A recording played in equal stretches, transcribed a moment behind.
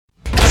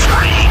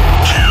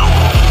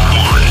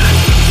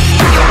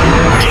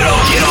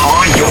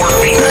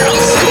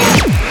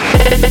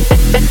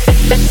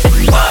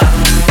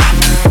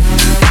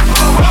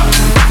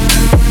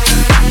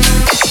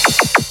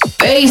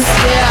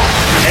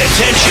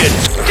You're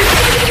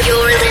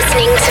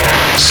listening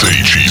to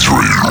Say Cheese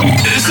Radio.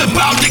 It's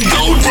about to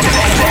go down.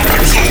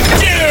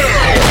 Yeah!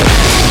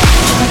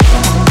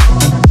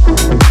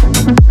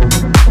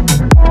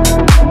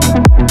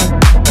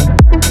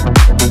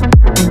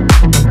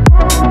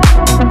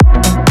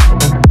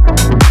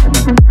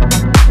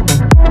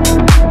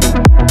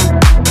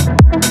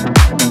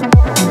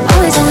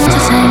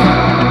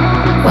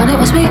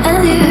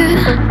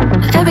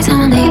 Every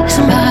time I need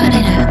somebody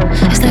new,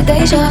 it's like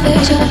deja vu.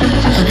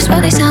 I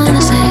swear they sound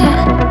the same.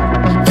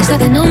 It's like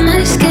they know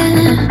my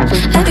skin.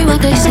 Every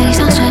word they say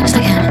sounds just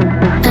like him.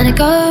 And it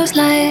goes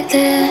like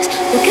this: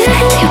 we'll get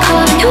in your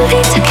car and you'll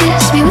need to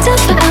kiss me. We're down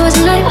for hours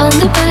and late on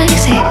the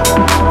backseat.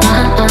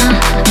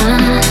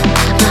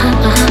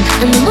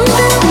 And the moment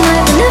the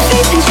night when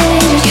everything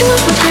changes, you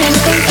want more time to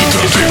go back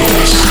to sleep.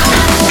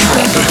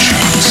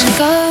 And it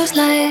goes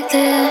like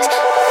this.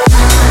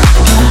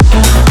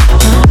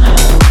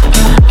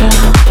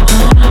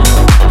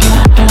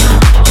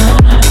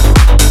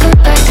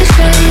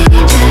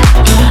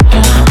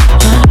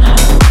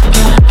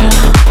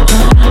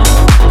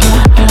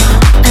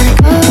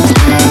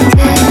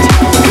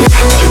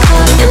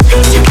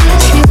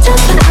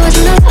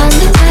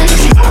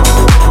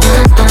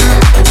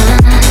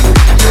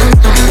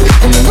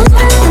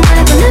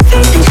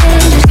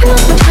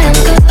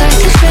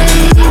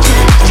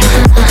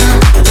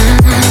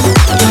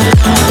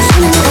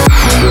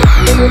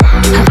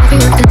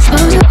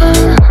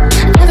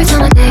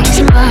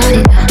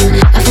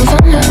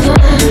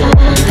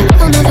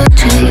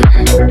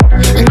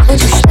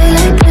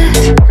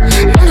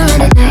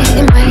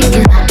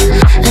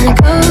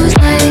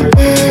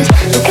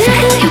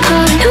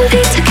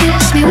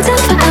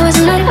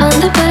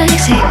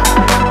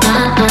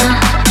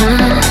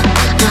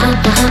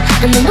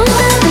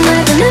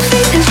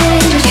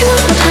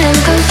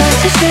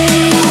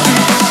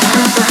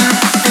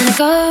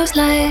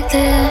 Like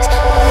this.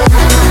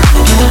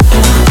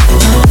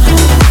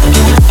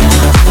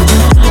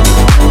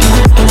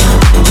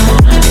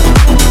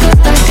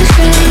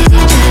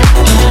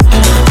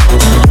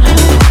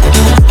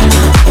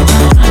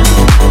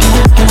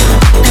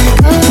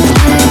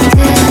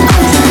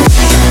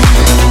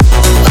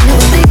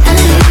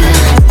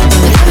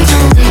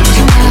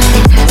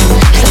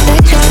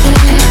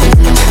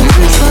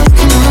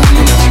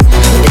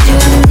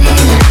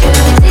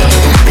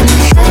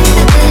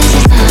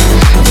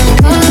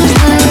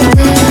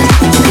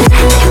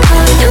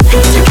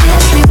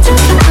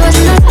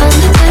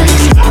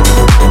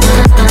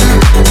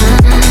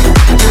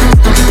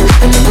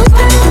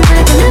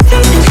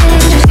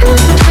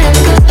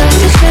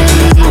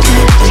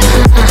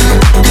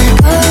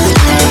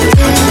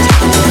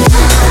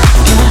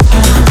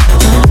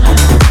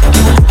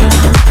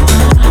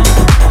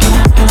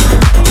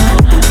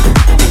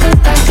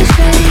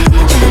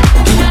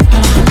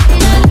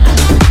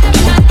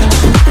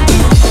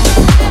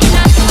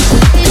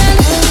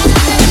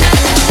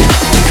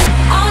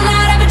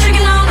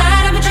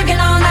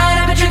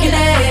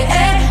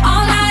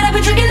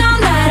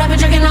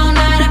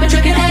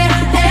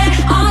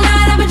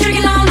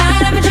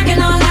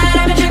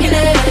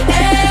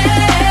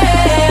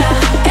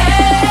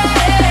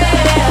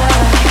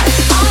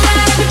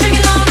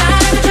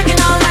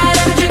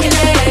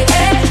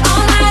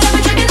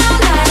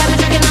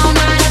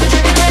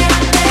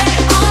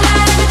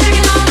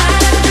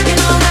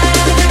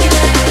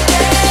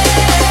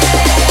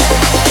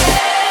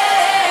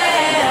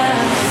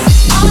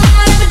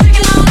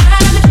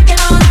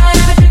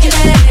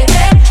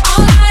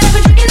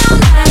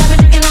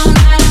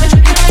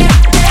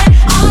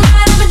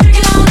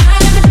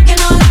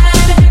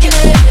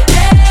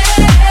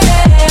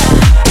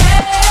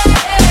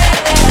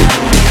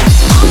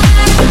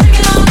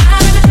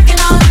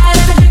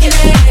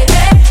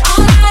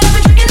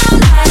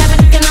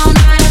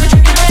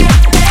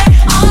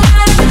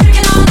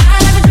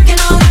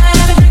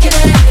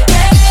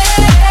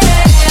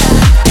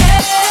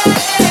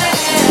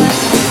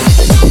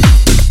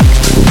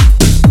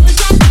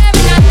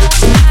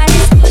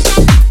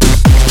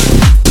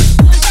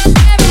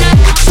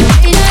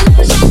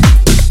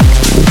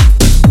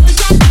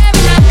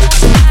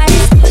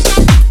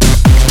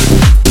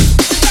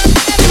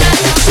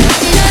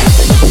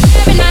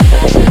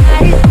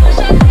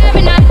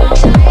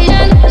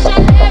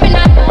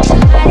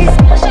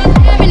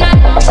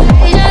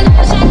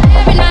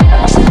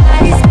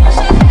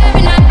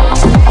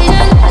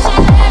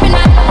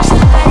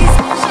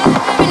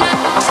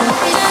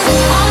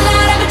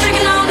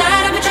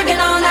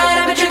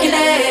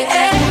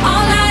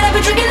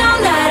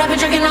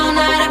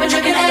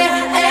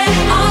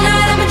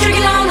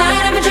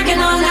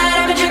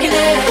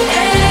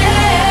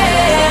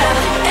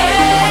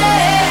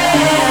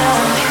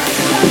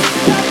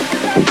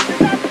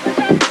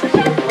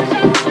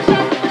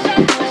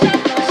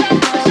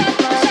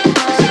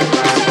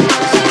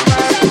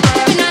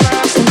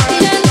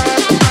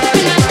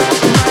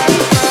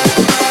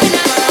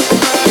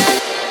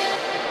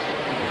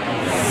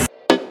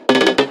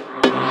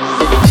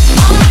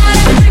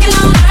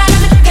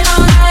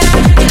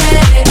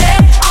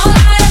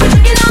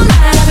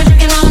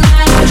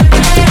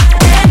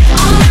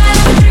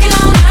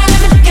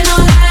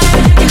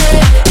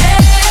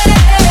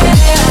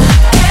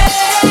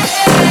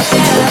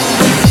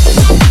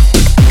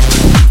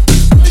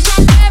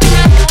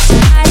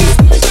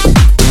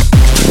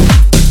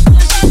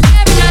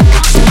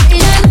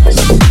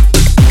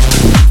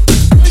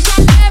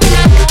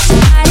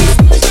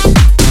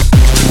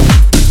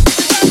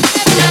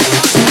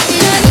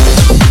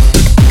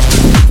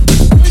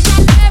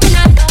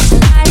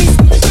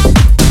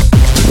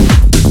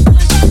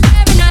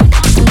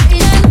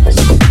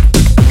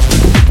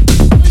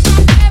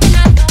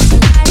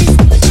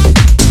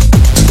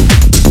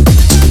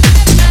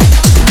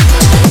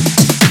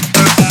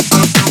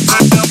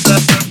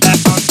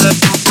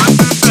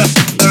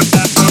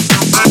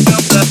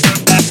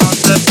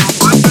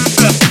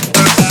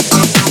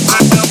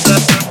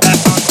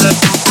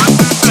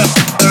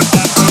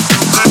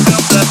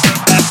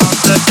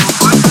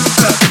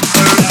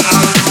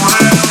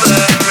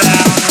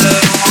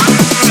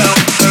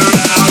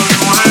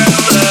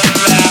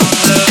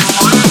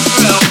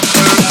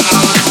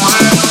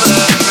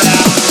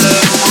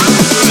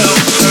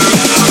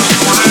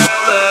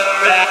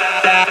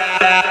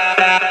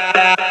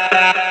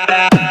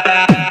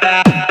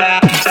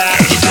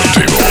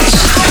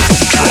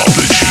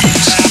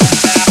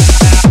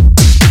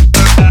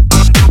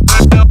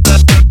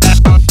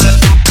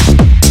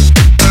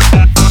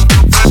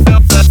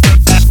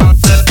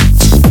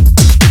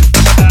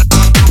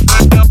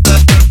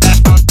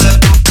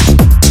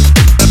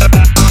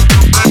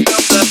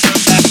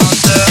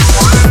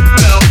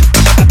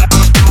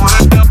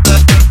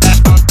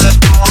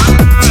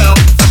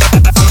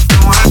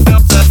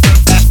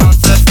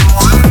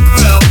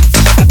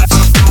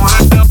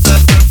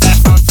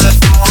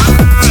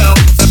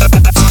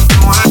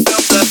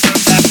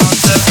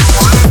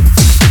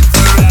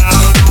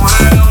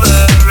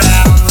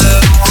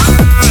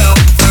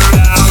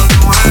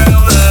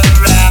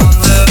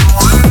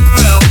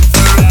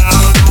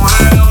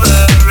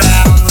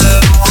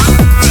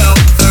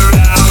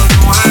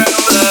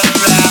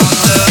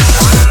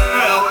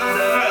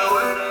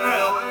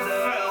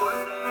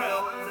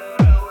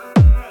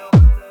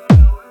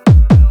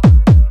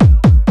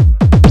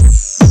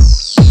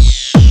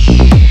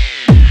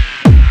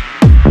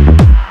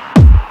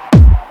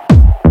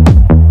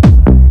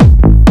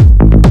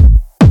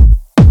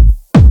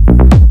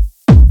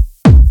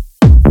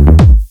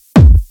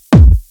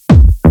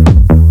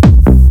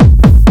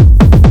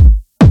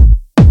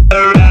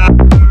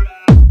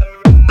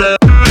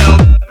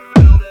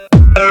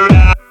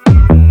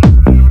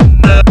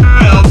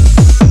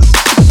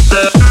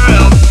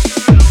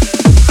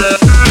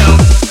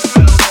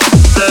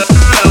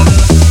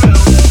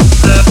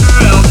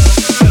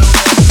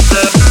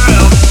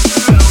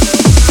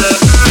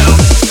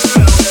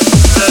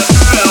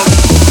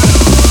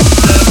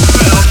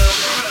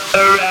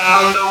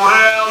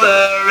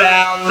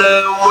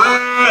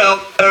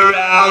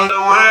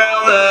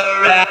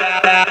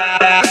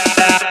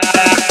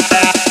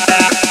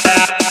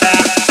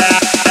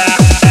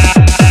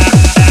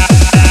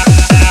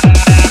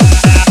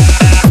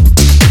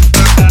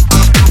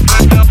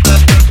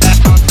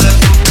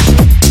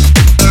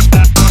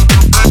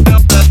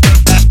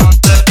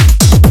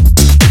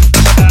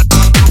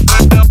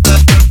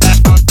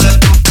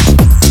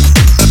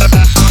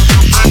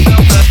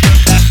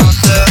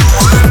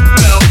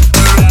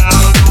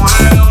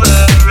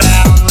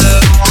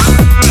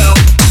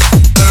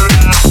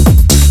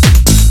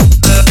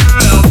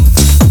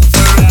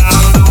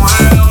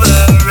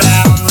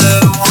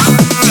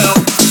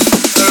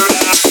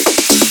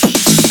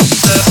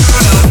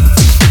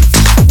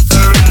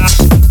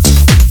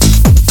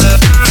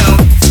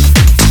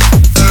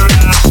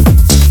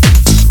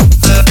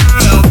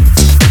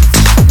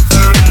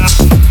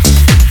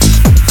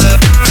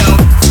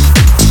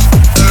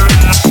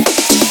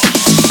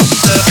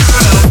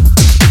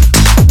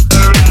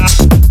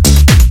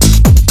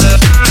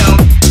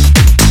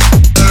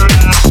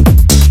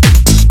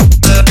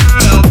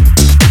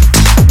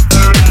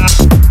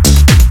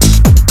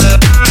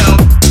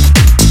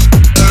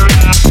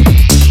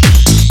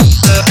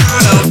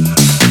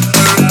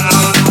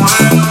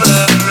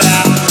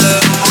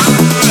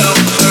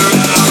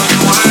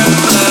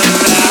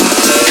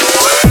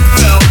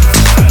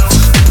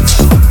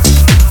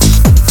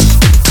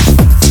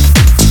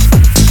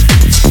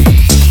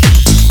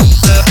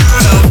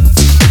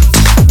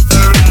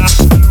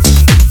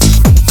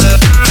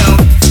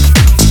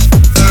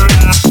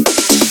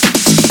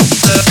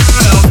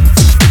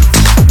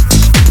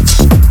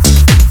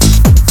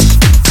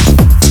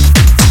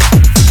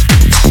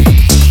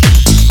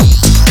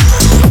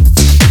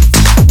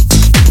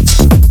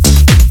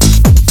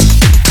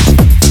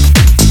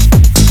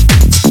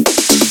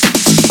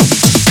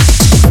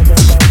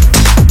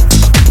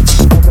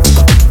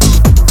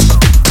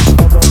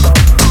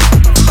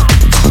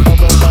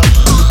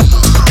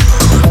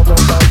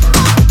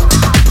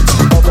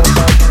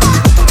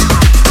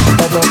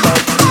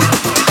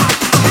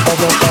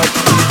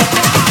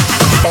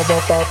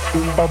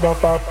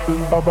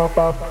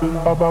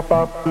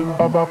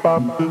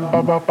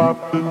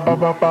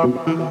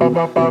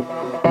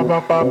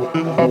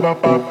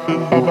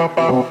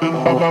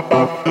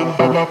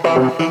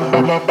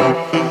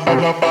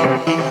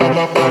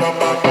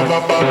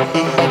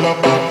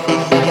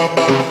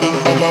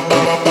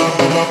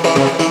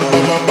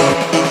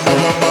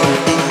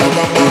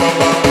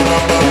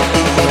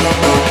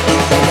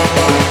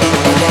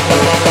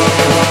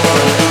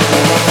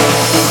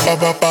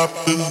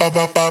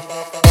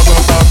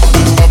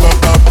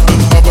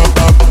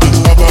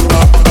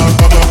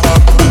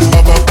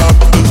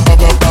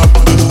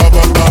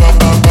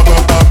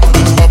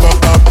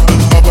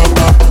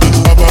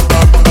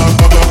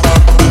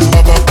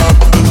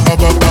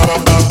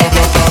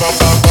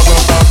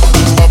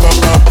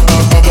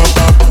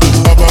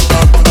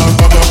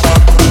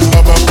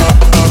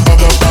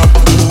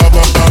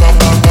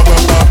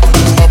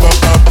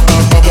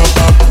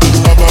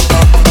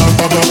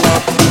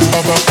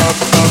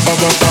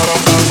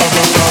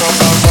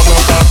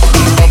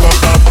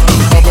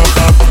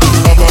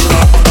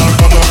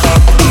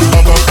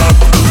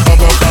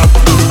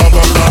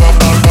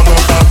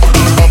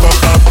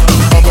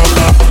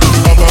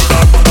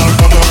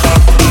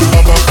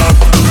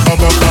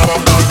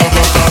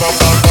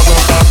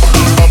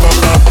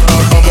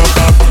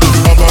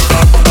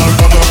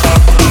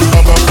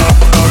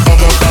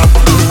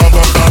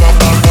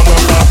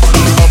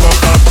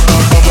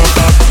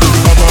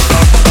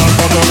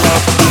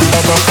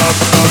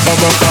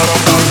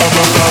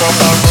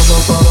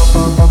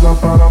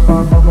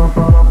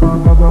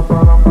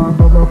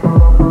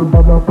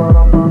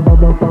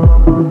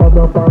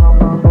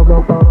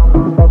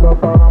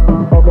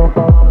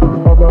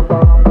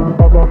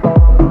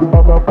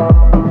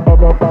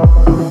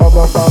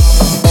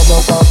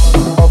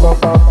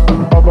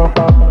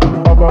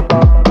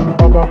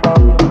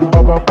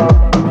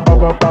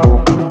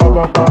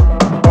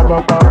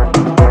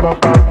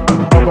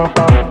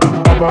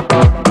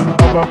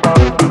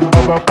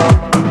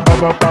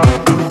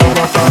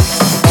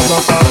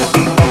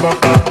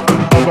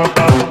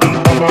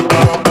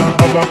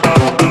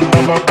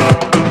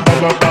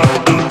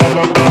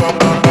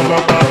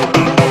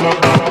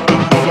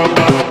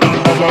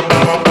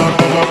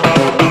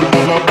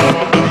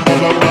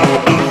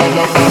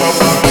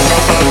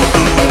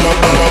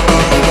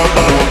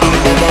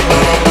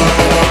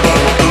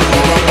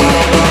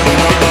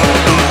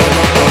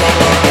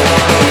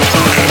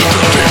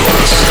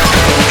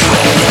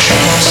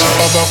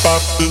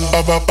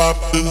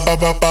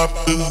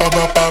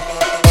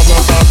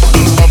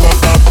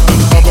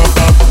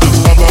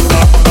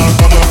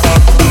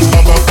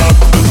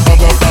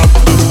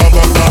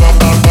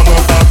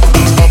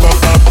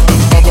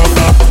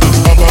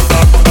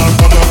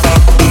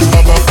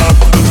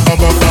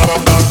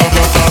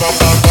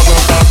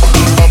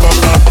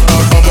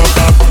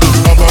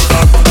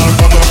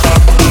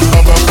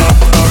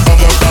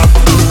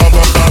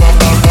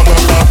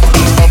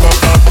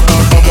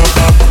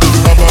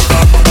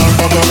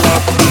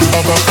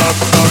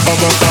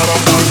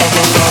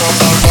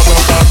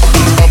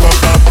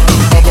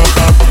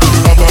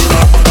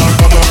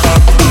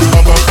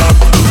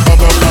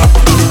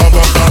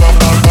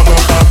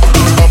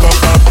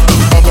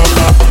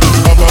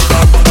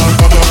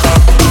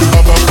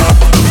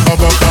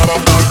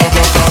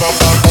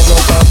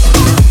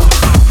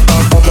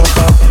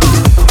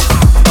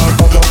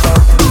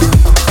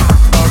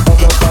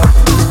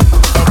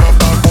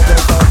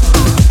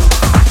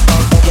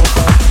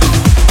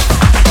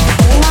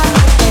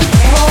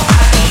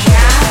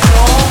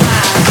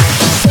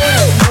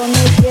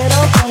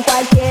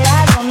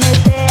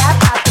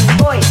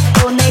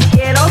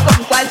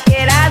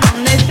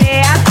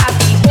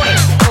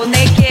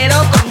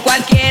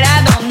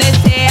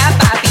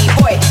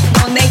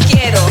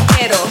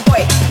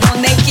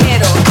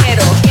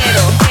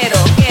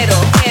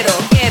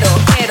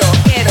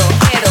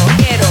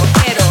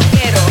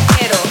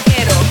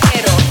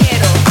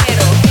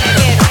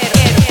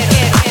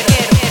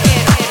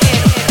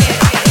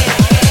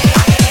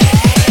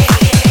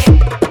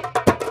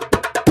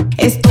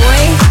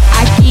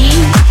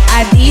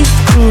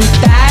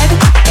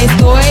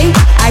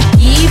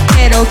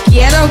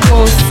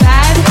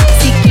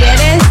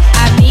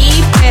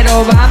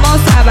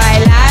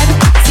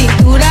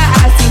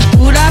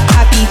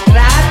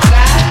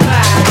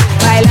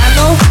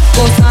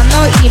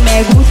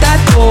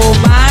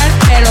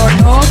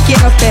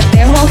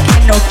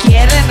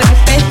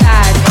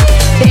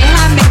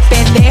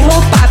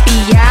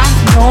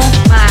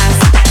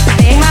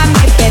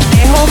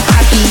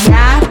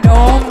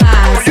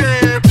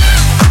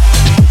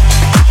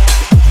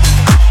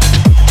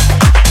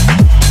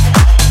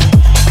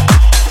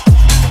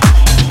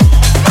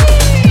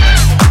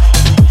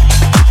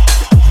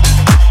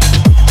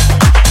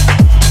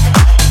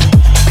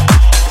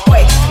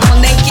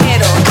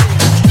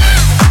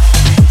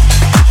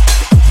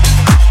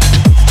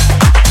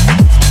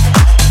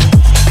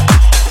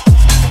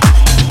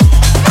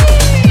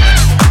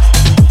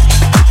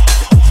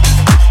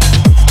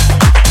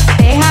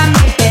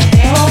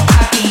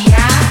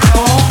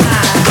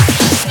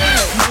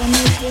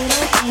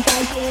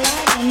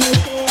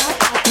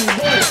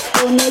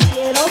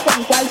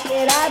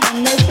 cualquiera,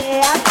 donde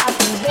sea,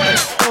 papi,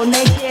 voy.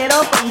 Donde quiero,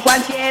 con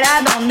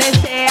cualquiera, donde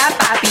sea,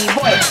 papi,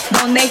 voy.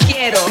 Donde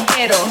quiero,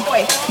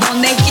 voy.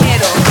 Donde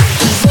quiero,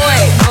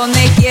 voy.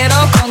 Donde quiero,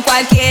 con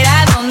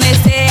cualquiera, donde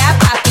sea,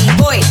 papi,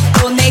 voy.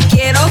 Donde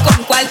quiero,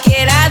 con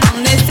cualquiera,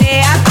 donde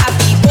sea,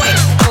 papi, voy.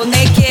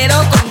 Donde quiero,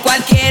 con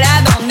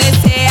cualquiera, donde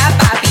sea,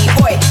 papi,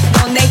 voy.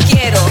 Donde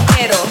quiero,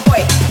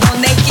 voy.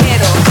 Donde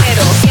quiero,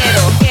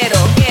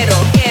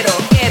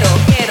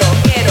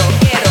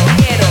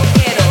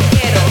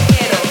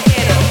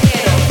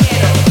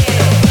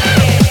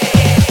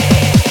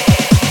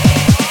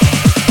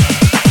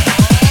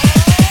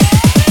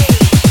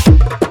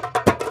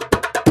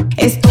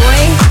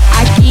 Estoy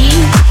aquí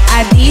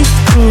a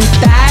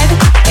disfrutar.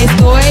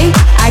 Estoy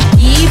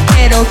aquí,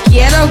 pero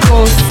quiero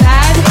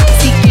gozar.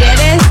 Si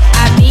quieres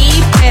a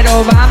mí,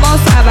 pero vamos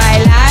a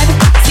bailar.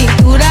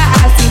 Cintura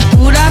a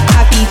cintura,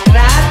 papi,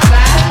 tra,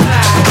 tra,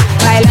 tra.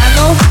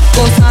 Bailando,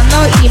 gozando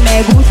y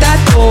me gusta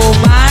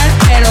tomar.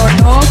 Pero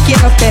no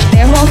quiero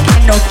pendejos que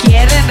no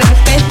quieren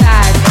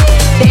respetar.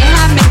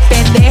 Déjame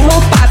pendejo,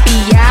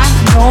 papi, ya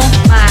no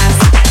más.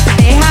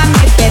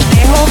 Déjame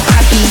pendejo,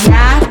 papi,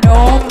 ya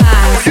no más.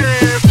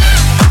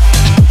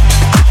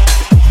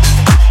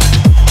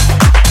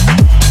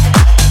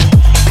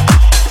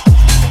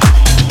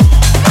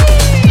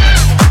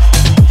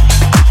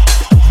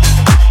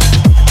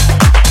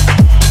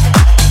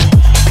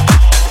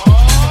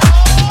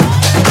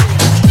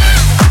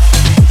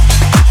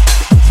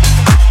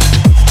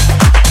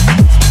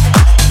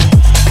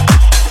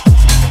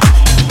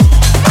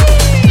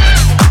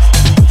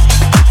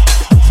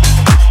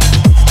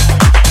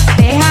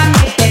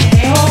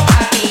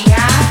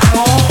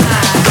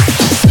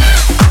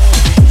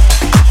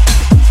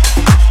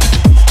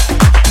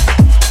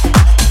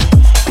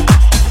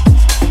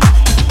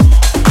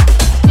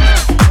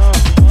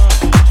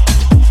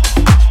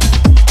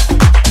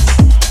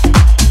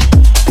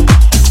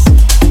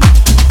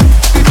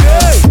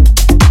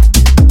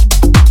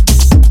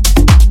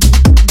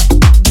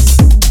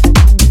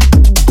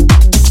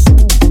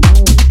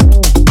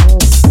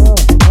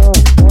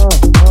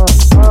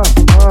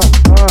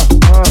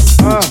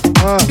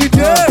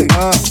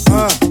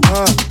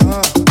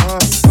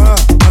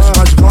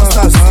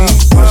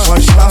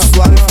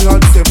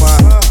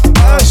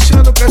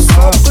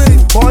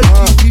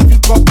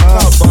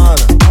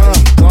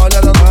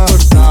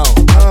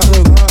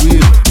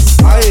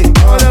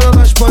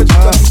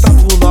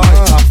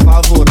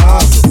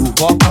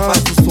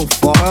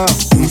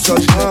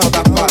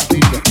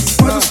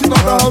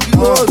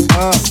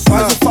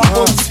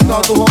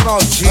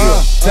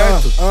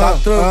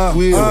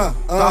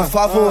 Tá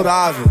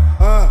favorável.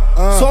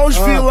 Só os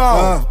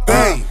vilão,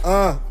 vem,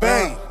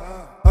 vem.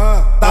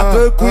 Tá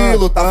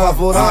tranquilo, tá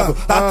favorável.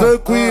 Tá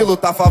tranquilo,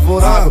 tá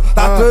favorável.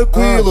 Tá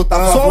tranquilo, tá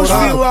favorável. Só os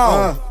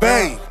vilão,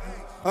 vem.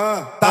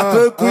 Tá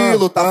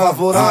tranquilo, tá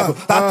favorável.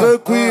 Tá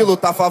tranquilo,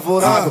 tá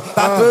favorável.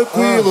 Tá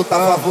tranquilo, tá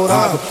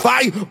favorável.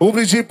 Vai, um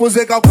brinde pro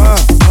Zé Gal.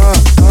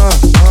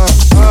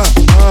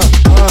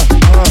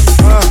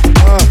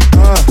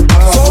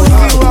 Só os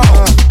vilão,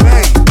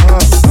 vem.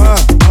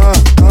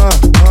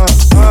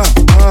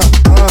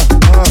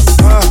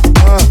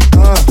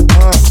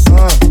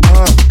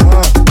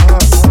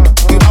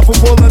 Virava o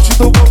volante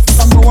do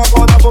Golfão,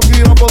 agora vou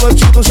virar o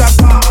volante do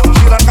Jacá.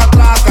 Gira a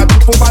catraca,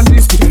 tipo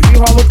Malisque,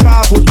 enrola o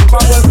cabo de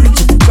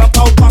Malamite. Já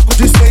tá o papo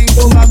de ser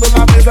enrolado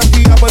na mesa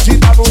que a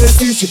bandida não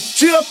resiste.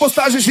 Tira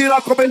postagem,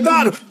 gira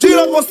comentário.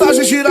 Tira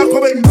postagem, gira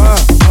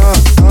comentário.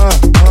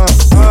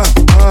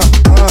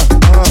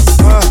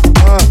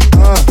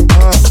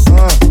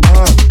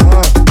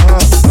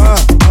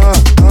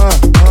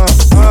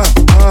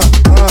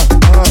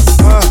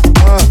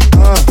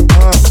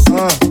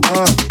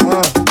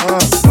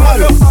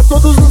 Olha pra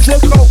todos os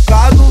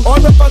recalcados,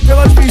 olha pra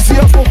aquelas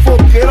vizinhas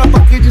fofoqueiras, pra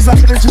quem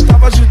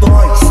desacreditava de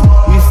nós.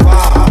 E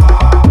fala,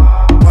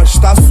 nós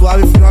tá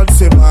suave final de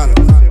semana.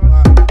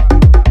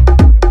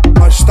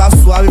 Nós tá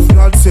suave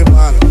final de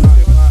semana.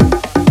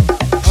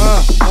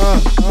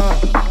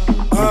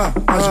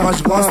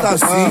 Nós gosta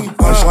assim,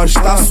 nós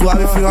tá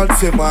suave final de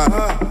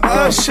semana.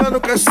 Achando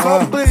que é só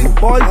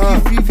playboy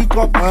que vive em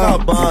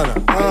Copacabana.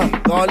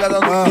 Dá uma olhada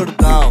no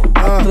cordão,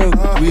 tá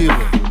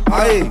tranquilo.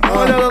 Aí, dá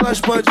uma olhada nas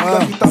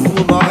bandidas que tá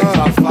com nós.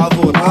 Tá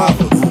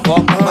favorável,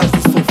 foca mais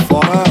no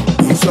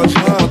sufoco. Isso é o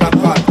dinheiro da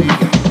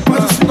quadrilha.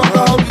 Faz o sinal da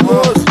Raul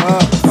Veloso,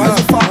 faz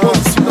o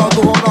famoso sinal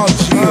do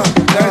Ronaldinho.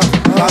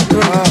 Tá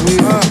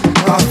tranquilo,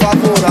 tá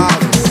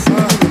favorável.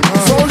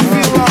 Só os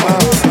vilão.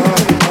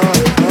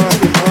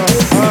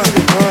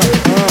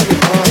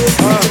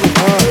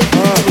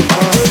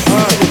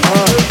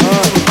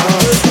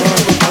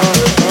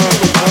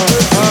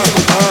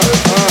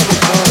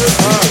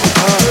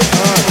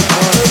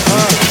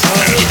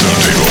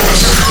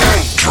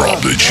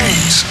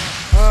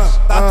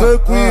 Tá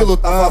tranquilo,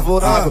 tá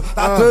favorável.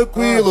 Tá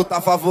tranquilo,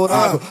 tá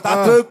favorável.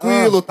 Tá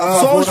tranquilo, tá favorável.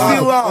 Só os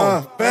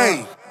vilão,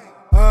 vem.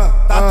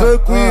 Tá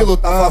tranquilo,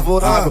 tá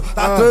favorável.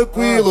 Tá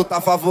tranquilo,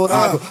 tá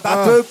favorável. Tá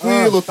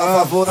tranquilo, tá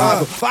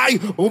favorável.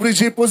 Vai, um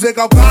brinde pro Zé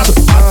Galgado.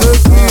 Tá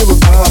tranquilo,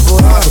 tá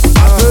favorável.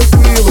 Tá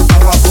tranquilo, tá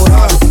favorável.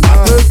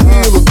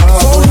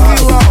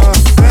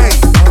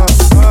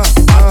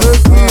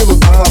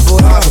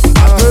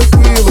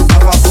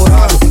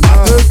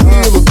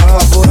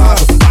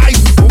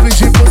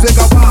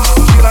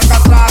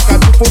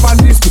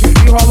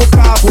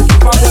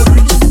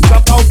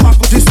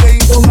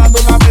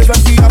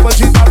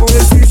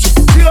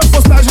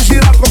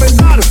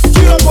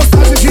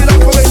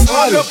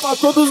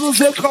 dos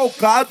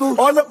recalcados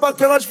olha pra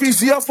aquelas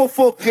vizinhas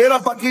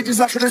fofoqueiras, pra quem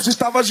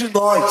desacreditava de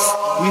nós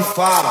e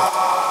fala: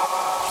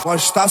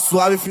 nós tá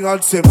suave final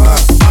de semana,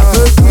 tá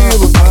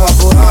tranquilo, tá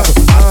favorável,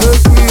 tá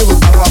tranquilo,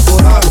 tá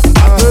favorável,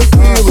 tá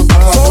tranquilo, tá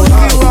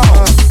favorável.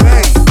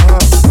 Vem,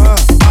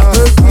 tá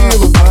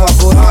tranquilo, tá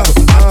favorável,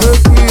 tá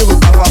tranquilo,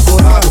 tá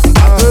favorável,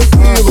 tá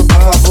tranquilo, tá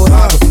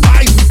favorável.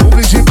 Ai, um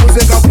brinde pro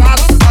Zé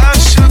Gabriel, tá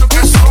achando que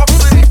é só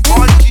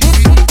playboy que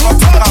vive com a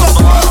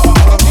caravana.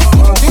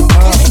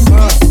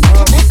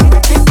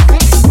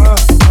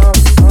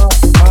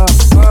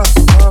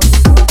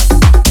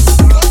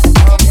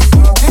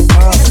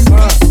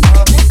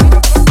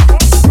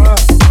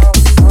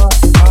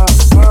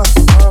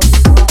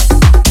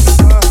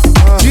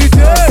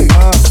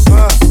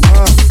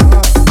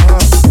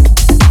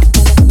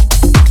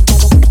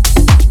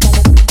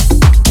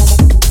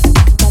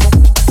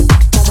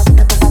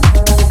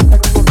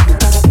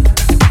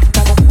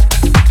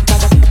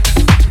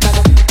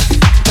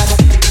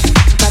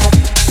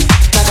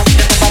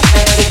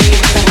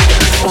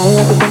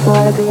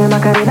 Alegría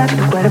Macarena, que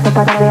tu cuerpo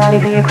para darle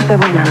alegría y cosa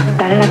buena.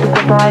 Dale a tu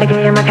cuerpo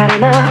alegría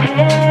Macarena,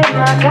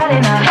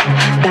 Macarena.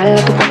 Dale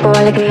a tu cuerpo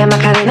alegría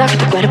Macarena, que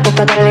tu cuerpo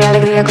para darle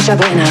alegría y cosa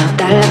buena.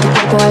 Dale a tu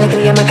cuerpo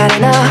alegría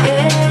Macarena,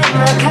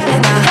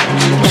 Macarena.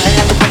 Dale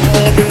a tu cuerpo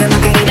alegría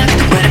Macarena, que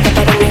tu cuerpo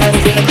para darle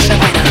alegría y cosa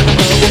buena.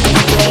 Dale a tu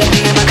cuerpo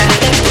alegría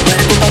Macarena, que tu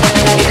cuerpo para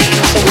darle alegría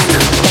y cosa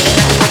buena. Dale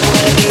a tu cuerpo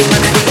alegría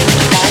Macarena,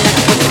 dale a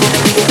tu cuerpo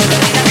alegría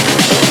Macarena.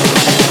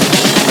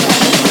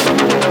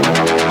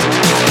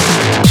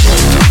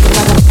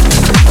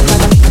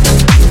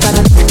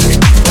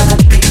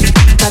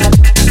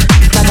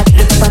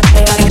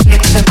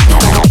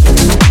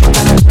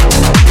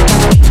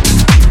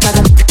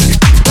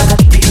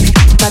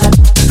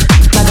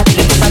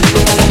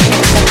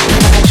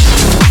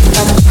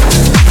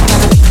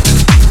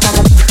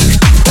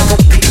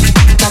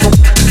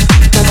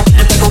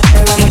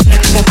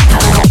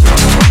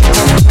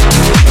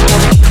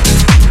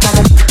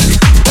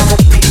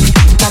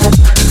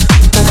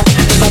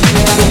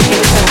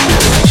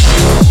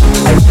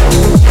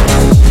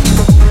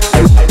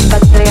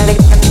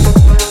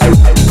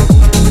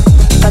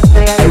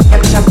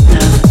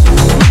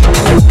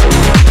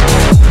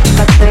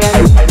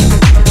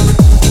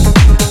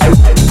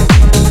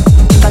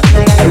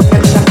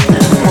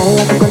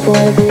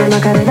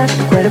 Macarena,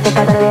 tu cuerpo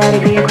para darle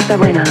alegría y cosa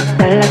buena.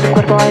 Dale a tu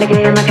cuerpo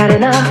alegría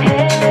Macarena,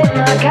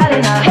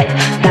 Macarena.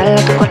 Dale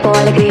a tu cuerpo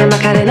alegría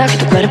Macarena, que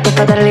tu cuerpo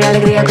para darle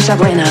alegría y cosa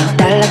buena.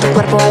 Dale a tu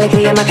cuerpo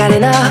alegría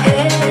Macarena,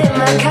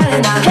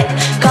 Macarena.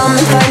 Come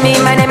and find me,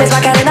 my name is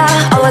Macarena.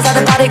 Always at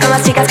the party con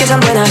las chicas que son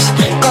buenas.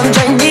 Come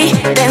join me,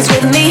 dance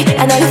with me,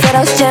 and all you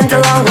fellas chant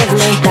along with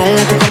me.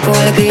 Dale a tu cuerpo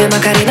alegría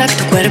Macarena, que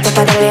tu cuerpo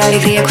para darle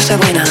alegría y cosa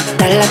buena.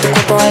 Dale a tu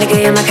cuerpo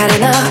alegría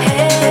Macarena,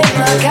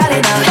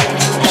 Macarena.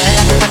 Dale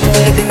a tu cuerpo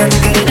alegría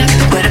Macarena, que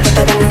tu cuerpo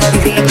para darle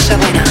alegría y cosa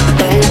buena.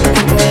 Dale a tu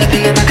cuerpo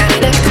alegría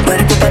Macarena, que tu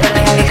cuerpo para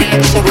darle alegría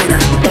y cosa buena.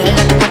 Dale a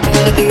tu cuerpo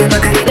alegría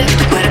Macarena, que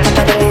tu cuerpo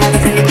para darle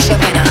alegría y cosa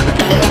buena.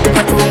 Dale a tu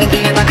cuerpo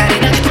alegría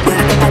Macarena, que tu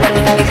cuerpo para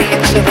darle alegría y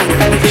cosa buena.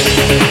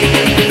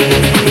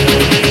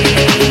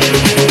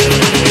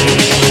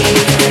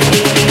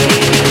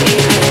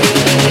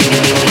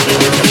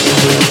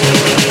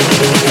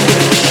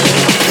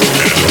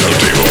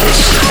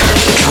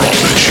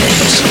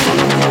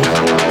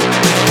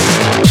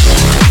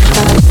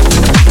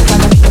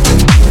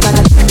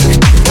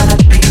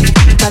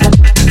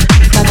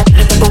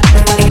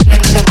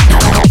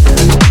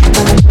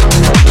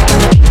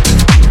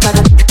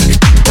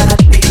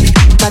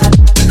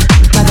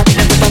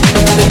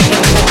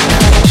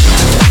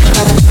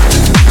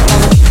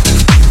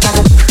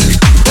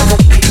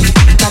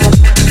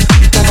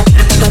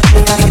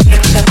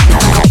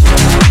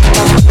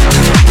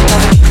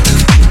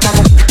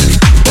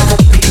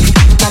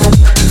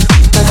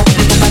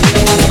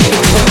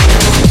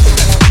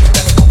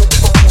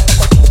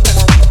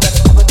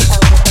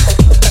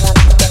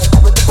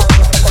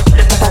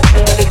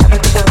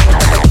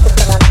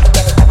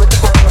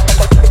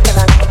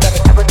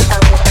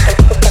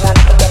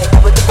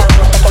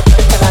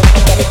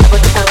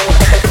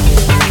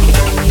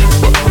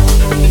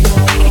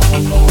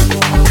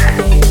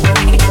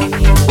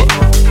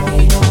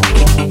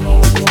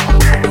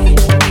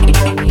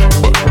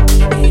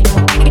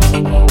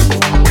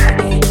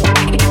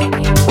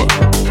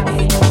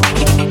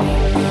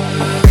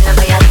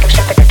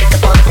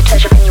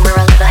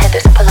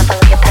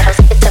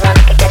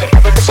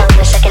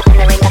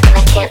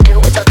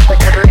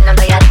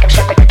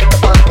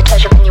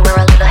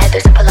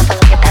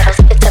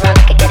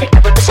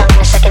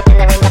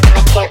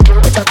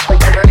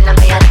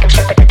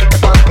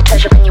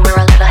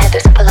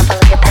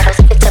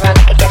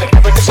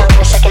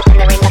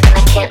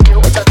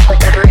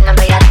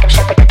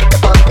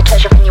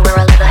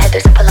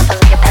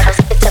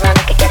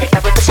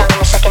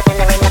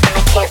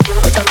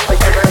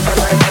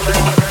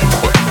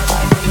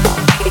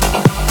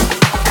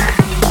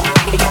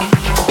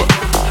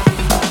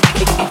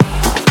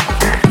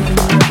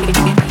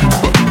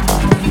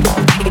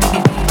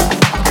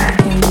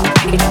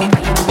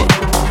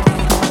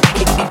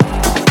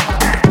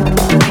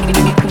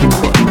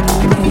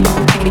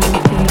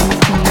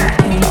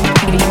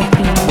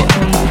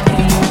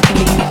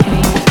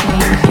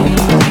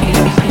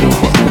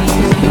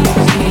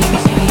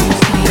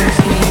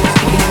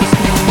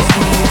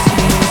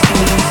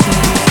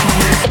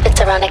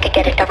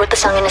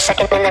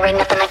 second, and there ain't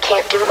nothing I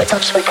can't do. It's all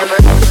just whatever.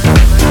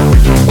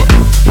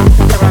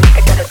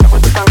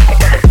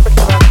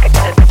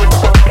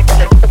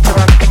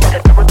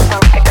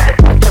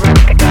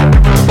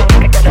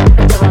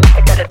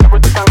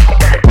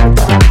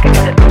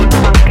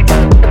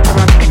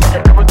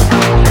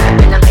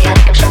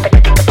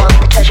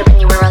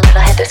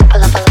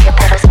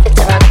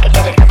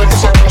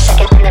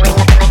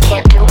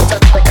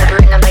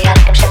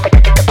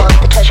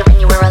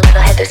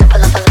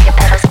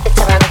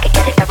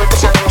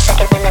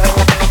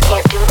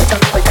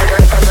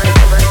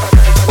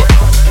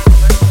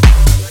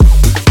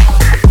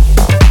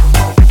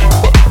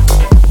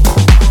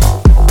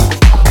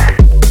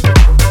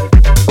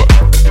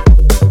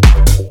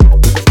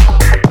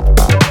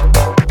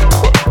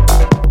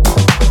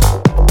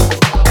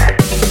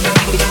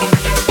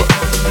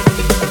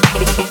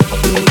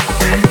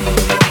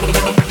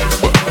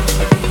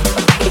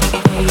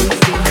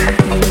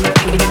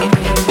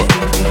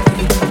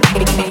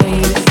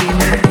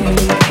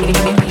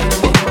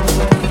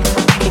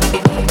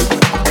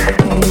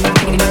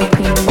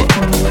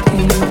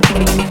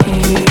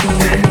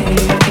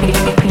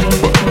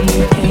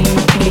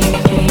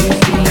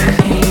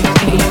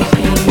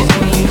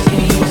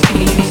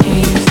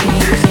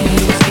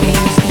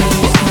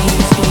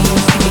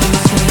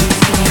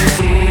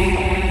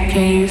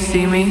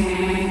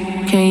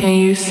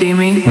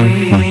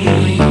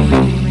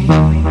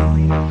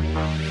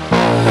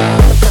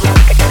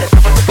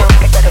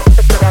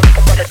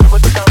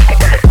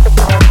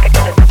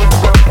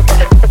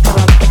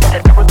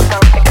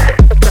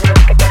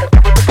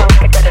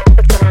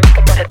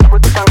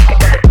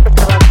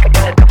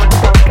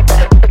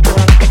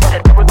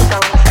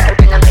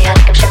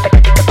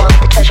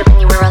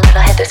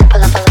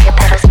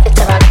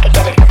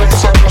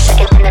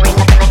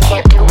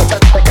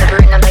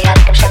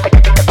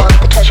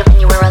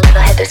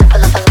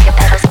 Pull up all of your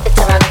pedals, it's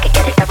ironic.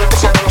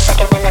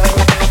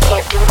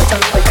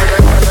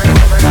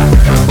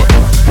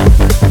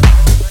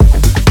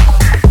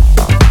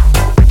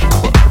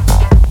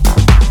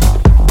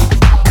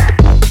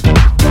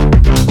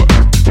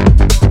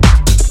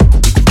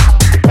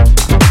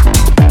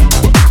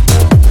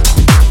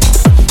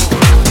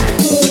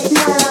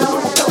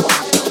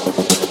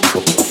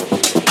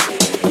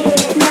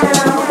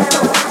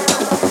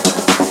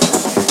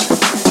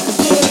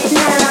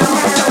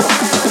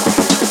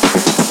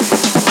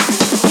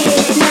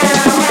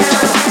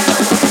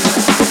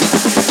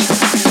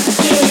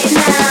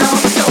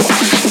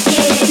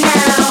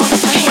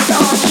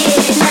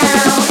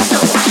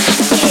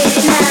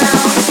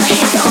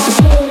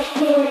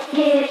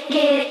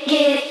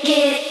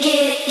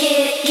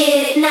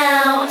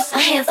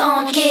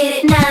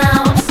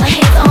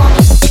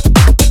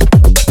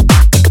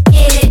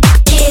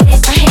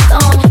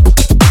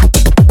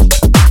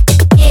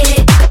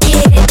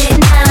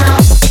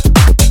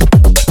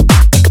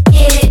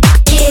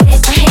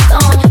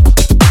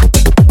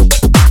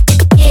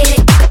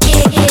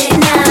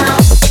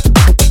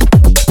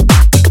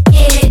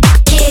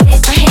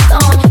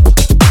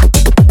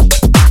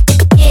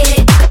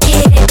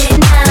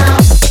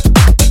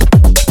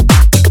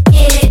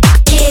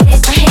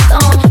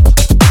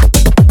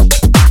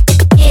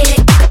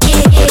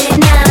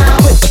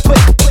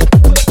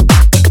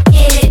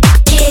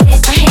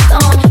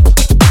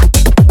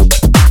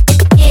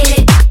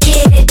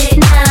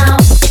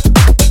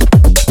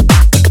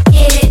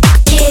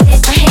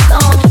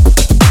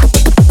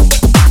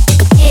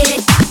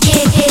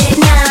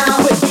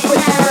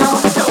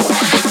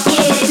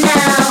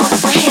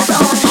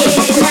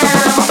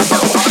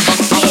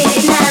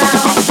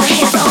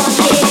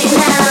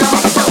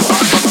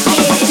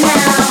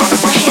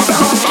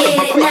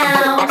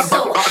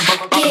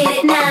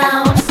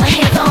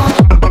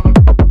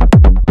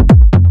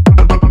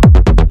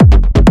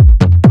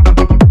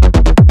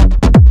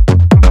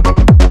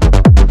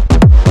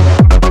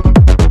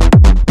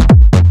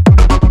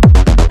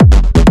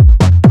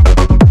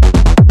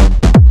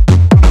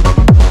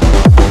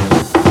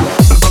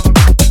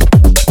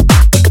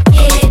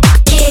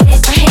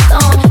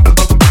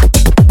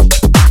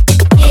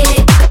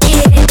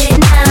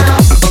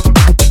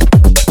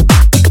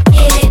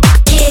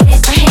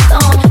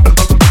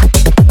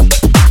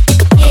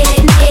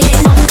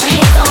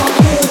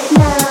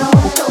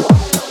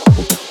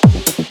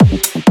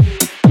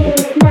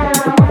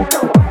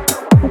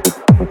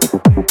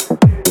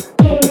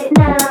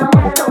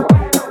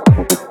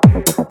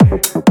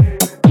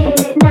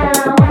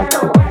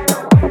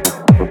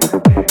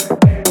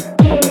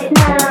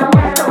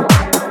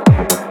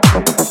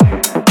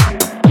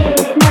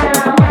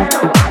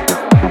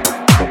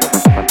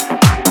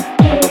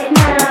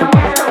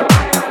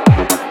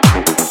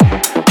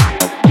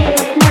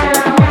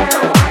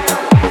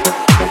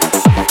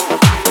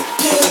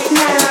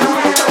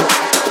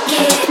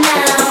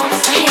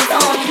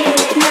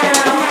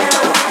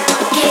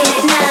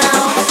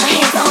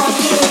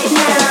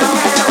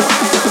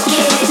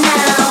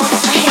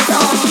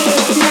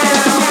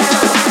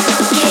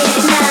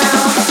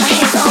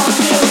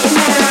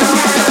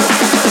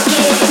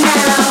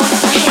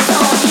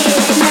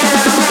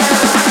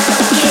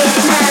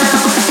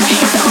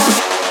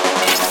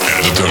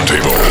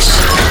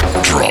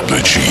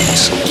 the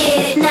cheese.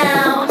 Get it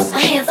now, my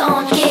hands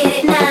on, get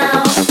it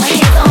now, my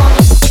hands on.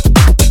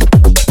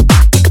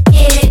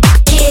 Get it,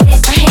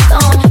 my hands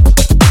on.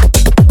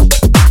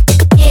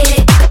 Get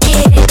it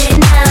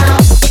now.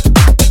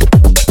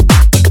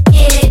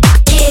 Get it, my hands on. Get it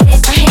now. Get it,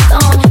 my hands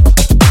on.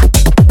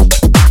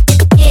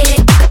 Get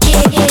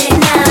it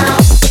now.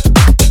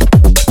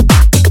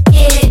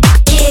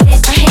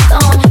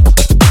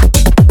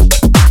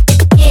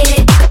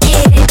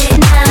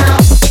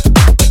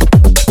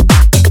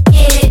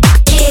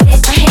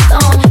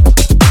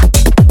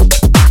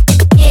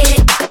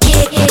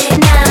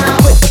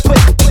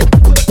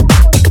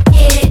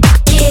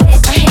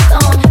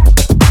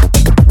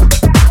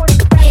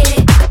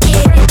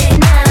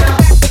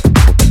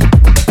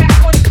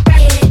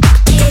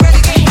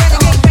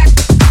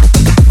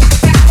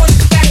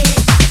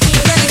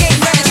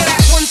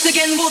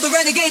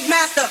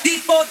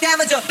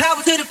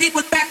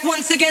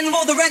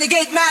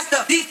 Renegade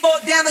master,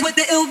 D4 damage with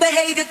the ill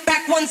behavior.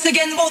 Back once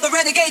again for the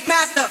renegade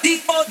master.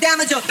 D4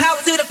 damager, power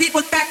to the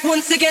people. Back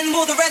once again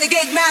for the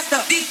renegade master.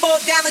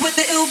 D4 damage with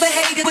the ill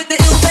behavior, with the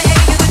ill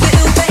behavior, with the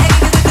ill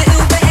behavior, with the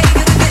ill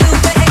behavior, with the ill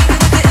behavior,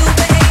 with the ill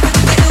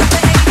behavior, with the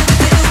ill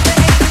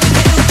behavior, with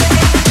the ill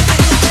behavior.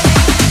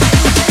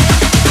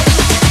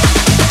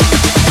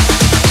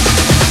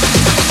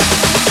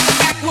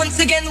 Back once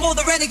again for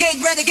the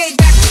renegade, renegade.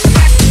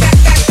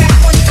 Back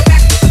once.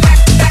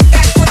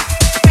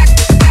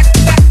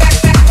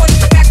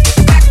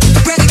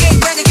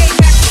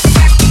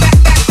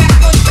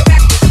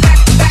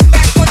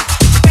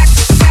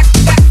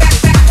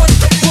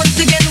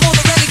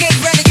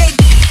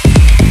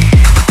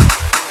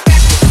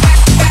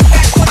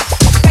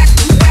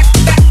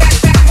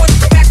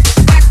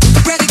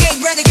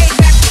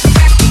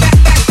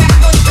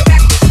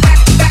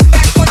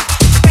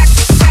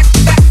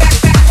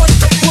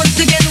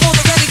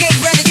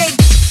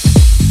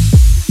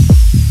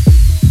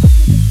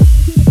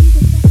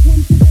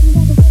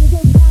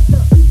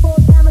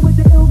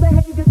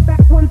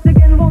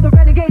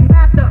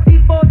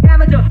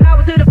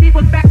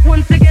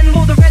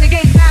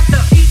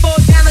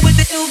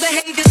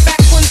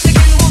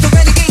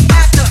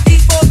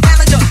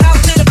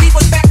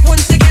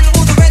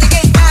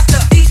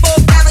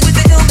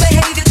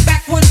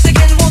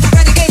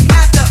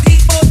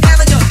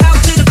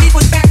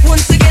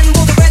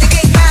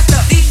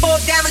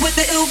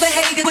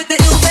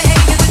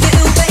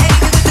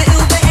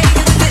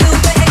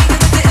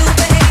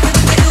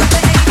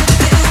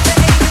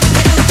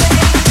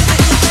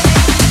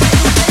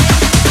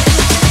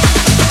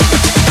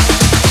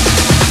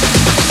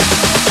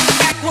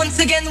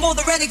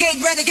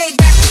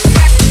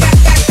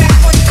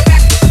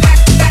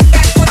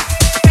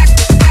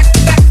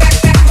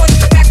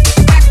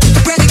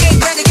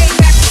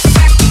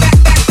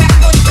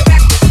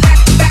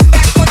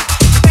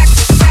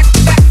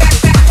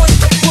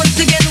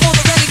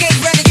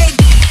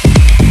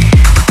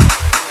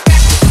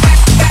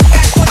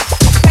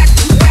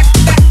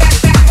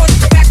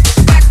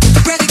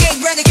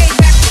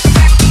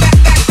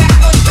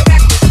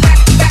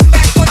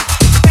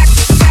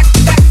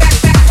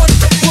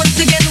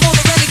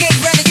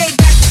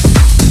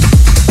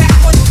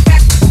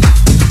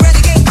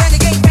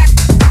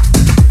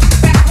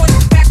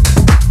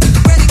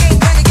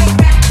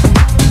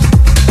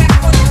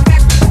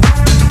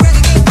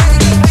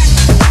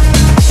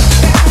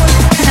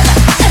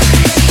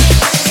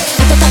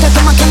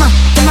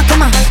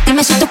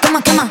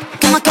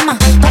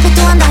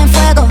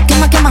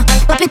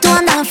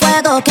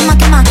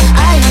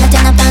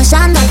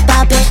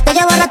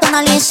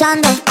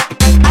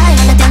 Ay,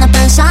 me tienes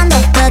pensando.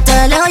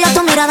 Desde lejos ya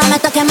tu mirada me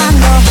está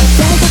quemando.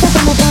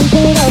 Desacátame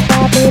contigo,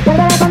 papi.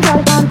 Perderé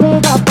control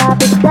contigo,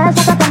 papi.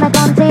 Desacátame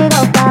contigo,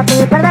 papi.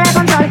 Perderé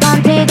control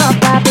contigo,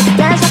 papi.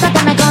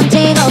 Desacátame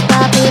contigo,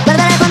 papi.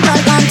 Perderé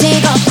control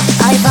contigo.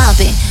 Ay,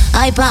 papi,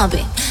 ay,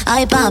 papi.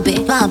 Ay, papi,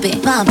 papi,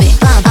 papi,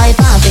 papi. Ay,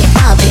 papi,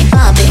 papi,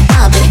 papi,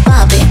 papi,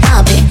 papi,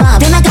 papi,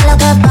 papi. Dime qué es lo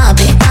que es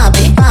papi,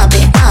 papi, papi,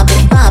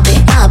 papi, papi,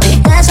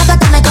 papi.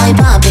 Desacátame con ay,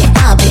 papi,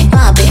 papi,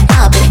 papi,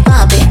 papi,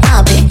 papi,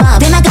 papi,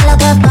 papi. Dime qué es lo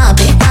que es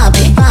papi,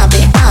 papi, papi,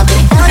 papi.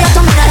 Mejor ya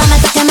tu mirada me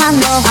está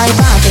quemando. Ay,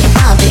 papi,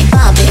 papi,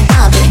 papi,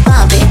 papi,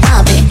 papi,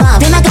 papi,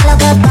 papi. Dime qué es lo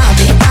que es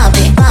papi,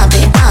 papi,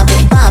 papi, papi,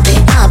 papi,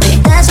 papi.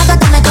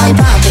 Desacátame con ay,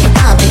 papi,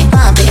 papi,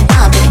 papi,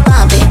 papi,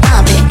 papi,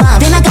 papi,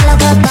 papi. Dime qué es lo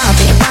que es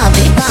papi,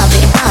 papi, papi,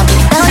 papi.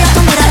 Mejor ya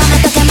tu mirada me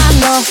está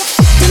quemando.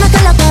 Dime qué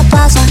es lo que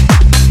pasa.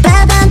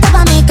 Vente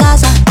pa' mi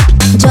casa.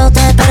 Yo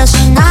te espero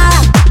sin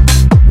nada.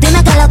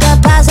 Dime qué es lo que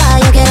pasa.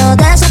 Yo quiero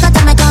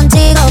desacatarme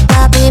contigo,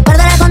 papi.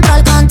 Perder el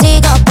control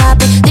contigo,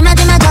 papi. Dime,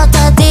 dime, yo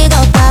te digo,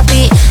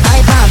 papi.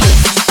 Ay, papi,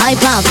 ay,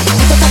 papi.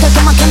 Esto está que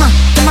quema, quema,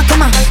 quema,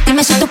 quema.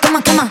 Dime si tú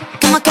quema, quema,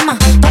 quema, quema.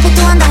 Papi,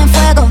 tú andas en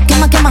fuego,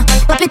 quema, quema.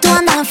 Papi, tú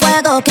andas en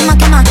fuego, quema,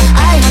 quema.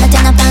 Ay, me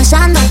tienes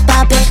pensando,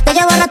 papi. Te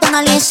llevo rato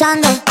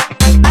analizando.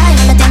 Ay,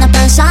 me tienes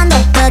pensando.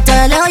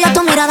 Desde lejos ya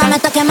tu mirada me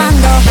está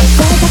quemando.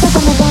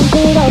 Desacatarme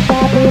contigo,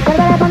 papi.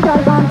 Perder el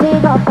control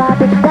contigo,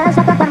 papi.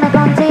 Desacatarme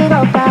contigo,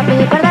 papi.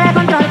 Perder el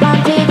control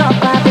contigo,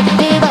 papi.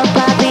 Digo,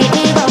 papi,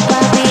 digo,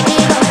 papi,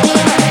 digo,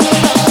 digo, digo.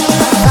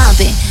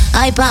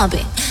 Ay papi,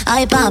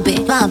 ay papi,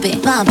 papi,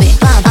 papi,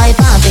 papi, ay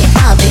papi,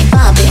 papi,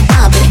 papi,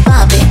 papi,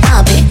 papi,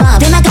 papi, papi.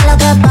 Dime que lo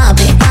que es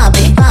papi,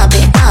 papi, papi,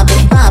 papi,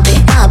 papi,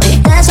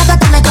 papi.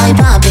 Desacátame, ay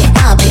papi,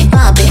 papi,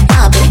 papi,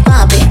 papi,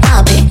 papi,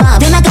 papi,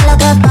 papi. Dime que lo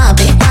que es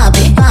papi,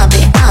 papi, papi,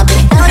 papi.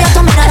 Pero yo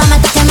tu mirada me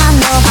está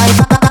quemando. Ay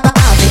papi,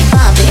 papi,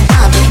 papi,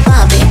 papi,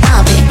 papi,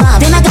 papi,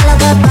 papi. Dime que lo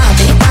que es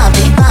papi,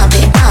 papi,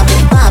 papi, papi,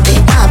 papi,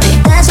 papi.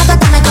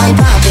 Desacátame, ay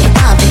papi,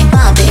 papi,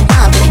 papi,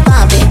 papi,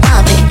 papi,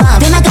 papi, papi.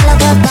 Dime que lo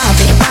que es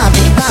papi,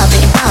 papi, papi,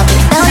 papi.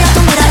 Pero yo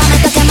tu mirada me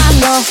está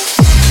quemando.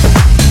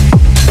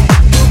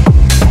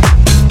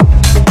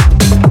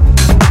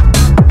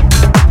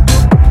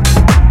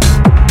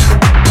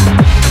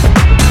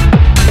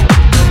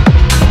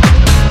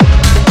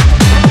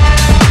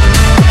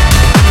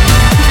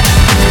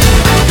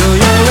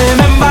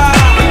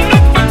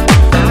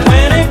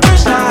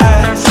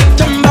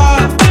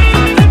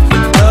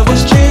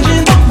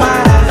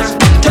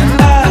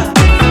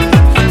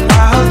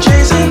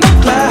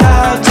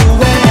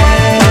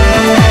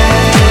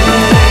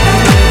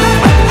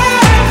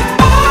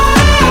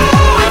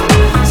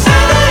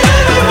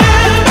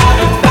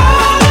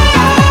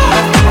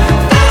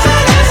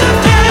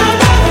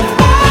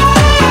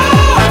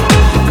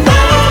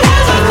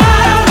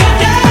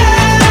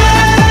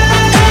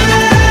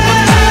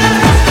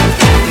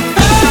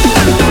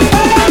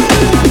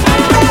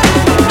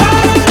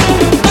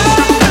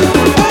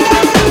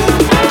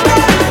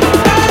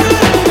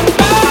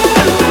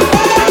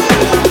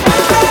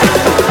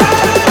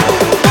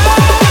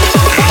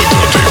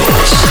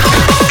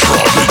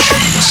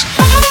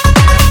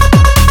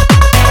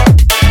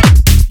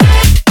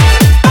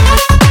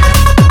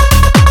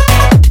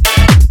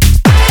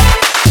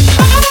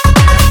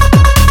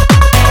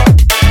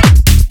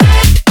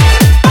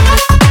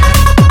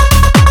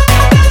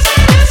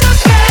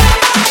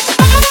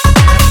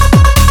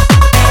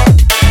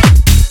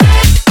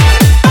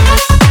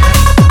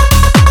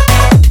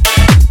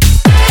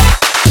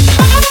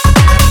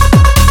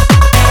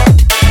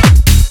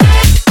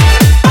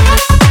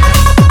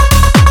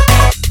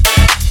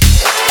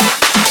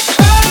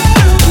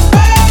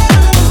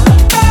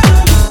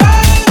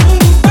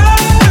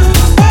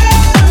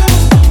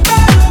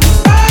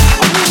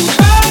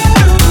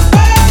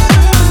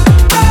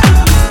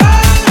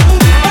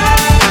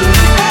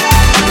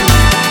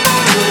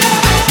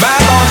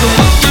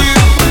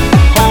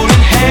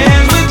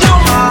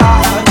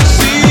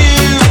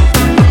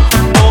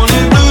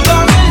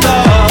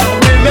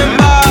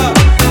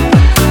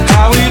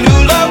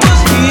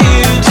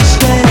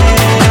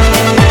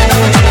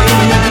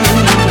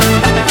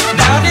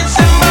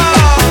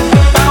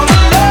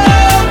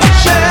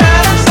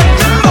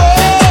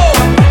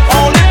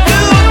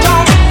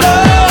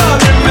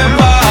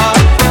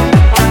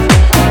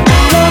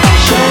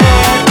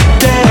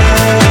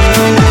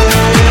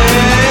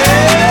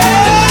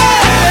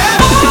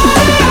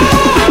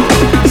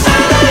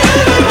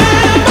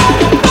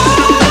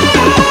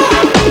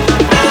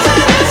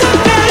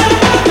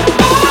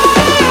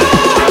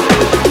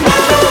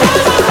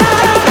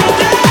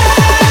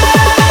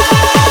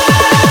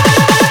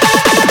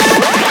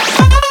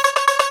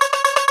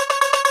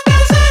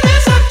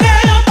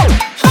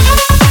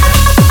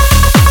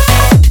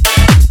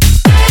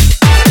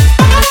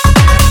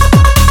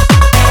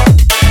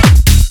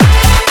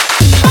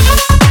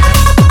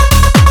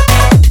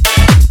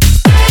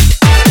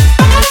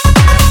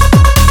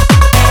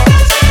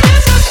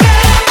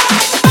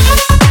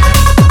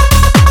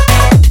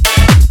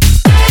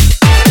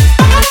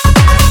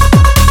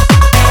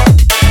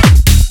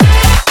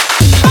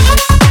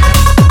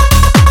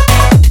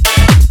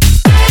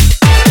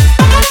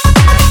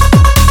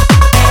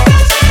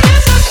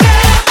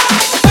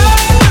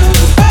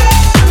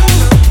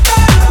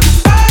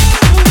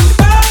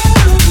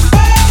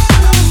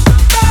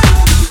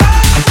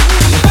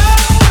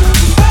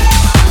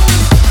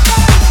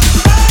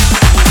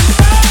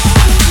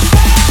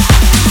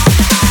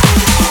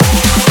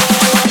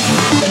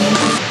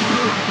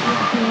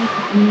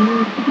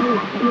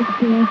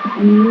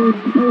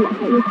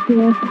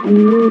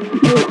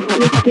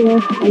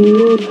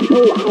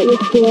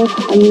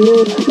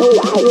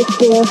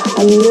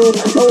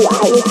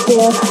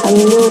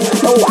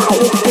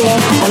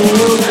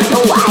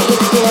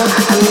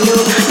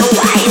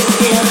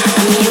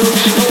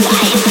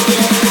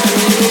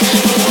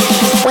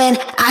 When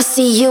I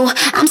see you,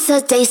 I'm so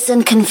dazed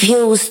and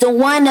confused. Don't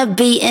wanna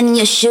be in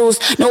your shoes.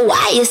 Know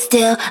why you're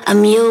still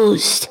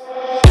amused.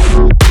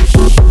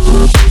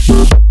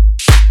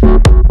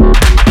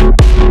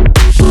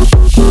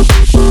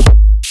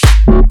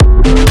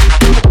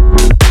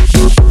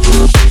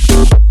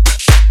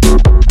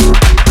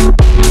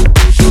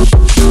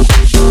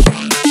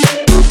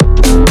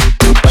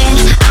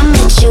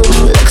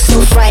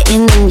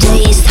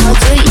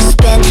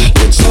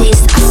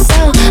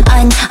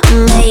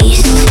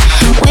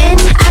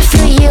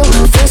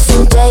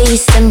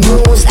 And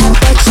rules, I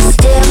bet you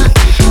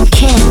still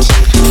can't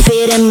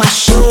fit in my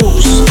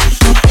shoes.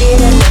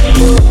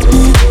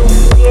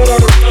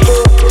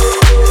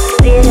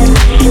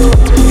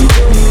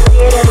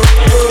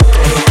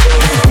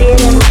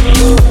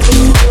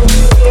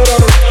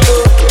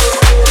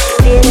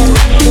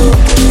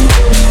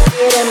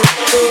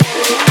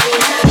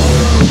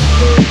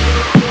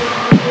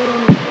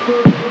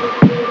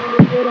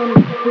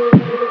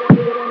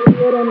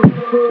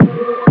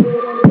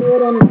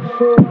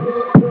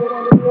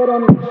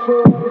 When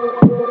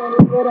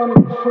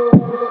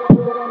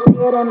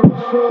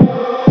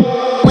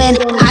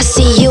I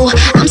see you,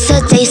 I'm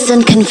so dazed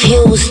and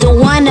confused. Don't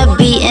wanna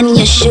be in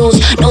your shoes.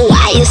 Know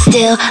why you're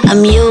still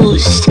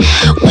amused.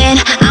 When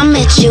I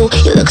met you,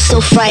 you look so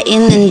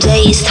frightened and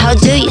dazed. How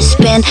do you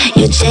spend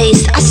your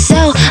days? I'm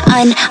so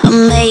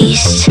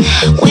unamazed.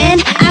 When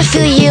I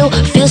feel you,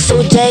 feel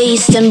so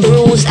dazed and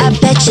bruised. I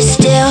bet you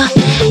still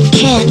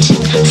can't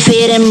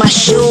fit in my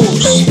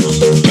shoes.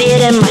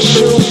 Fit in my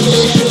shoes.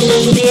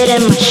 Fit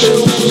in my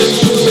shoes.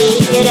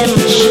 Fit in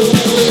my shoes.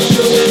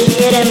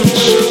 Fit in my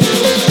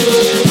shoes.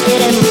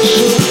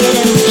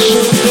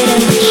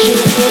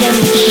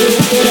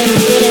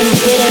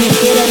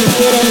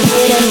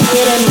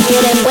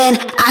 When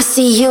I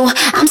see you,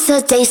 I'm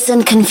so dazed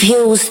and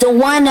confused. Don't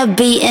wanna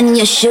be in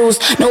your shoes.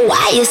 Know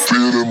why you're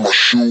still in my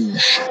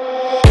shoes.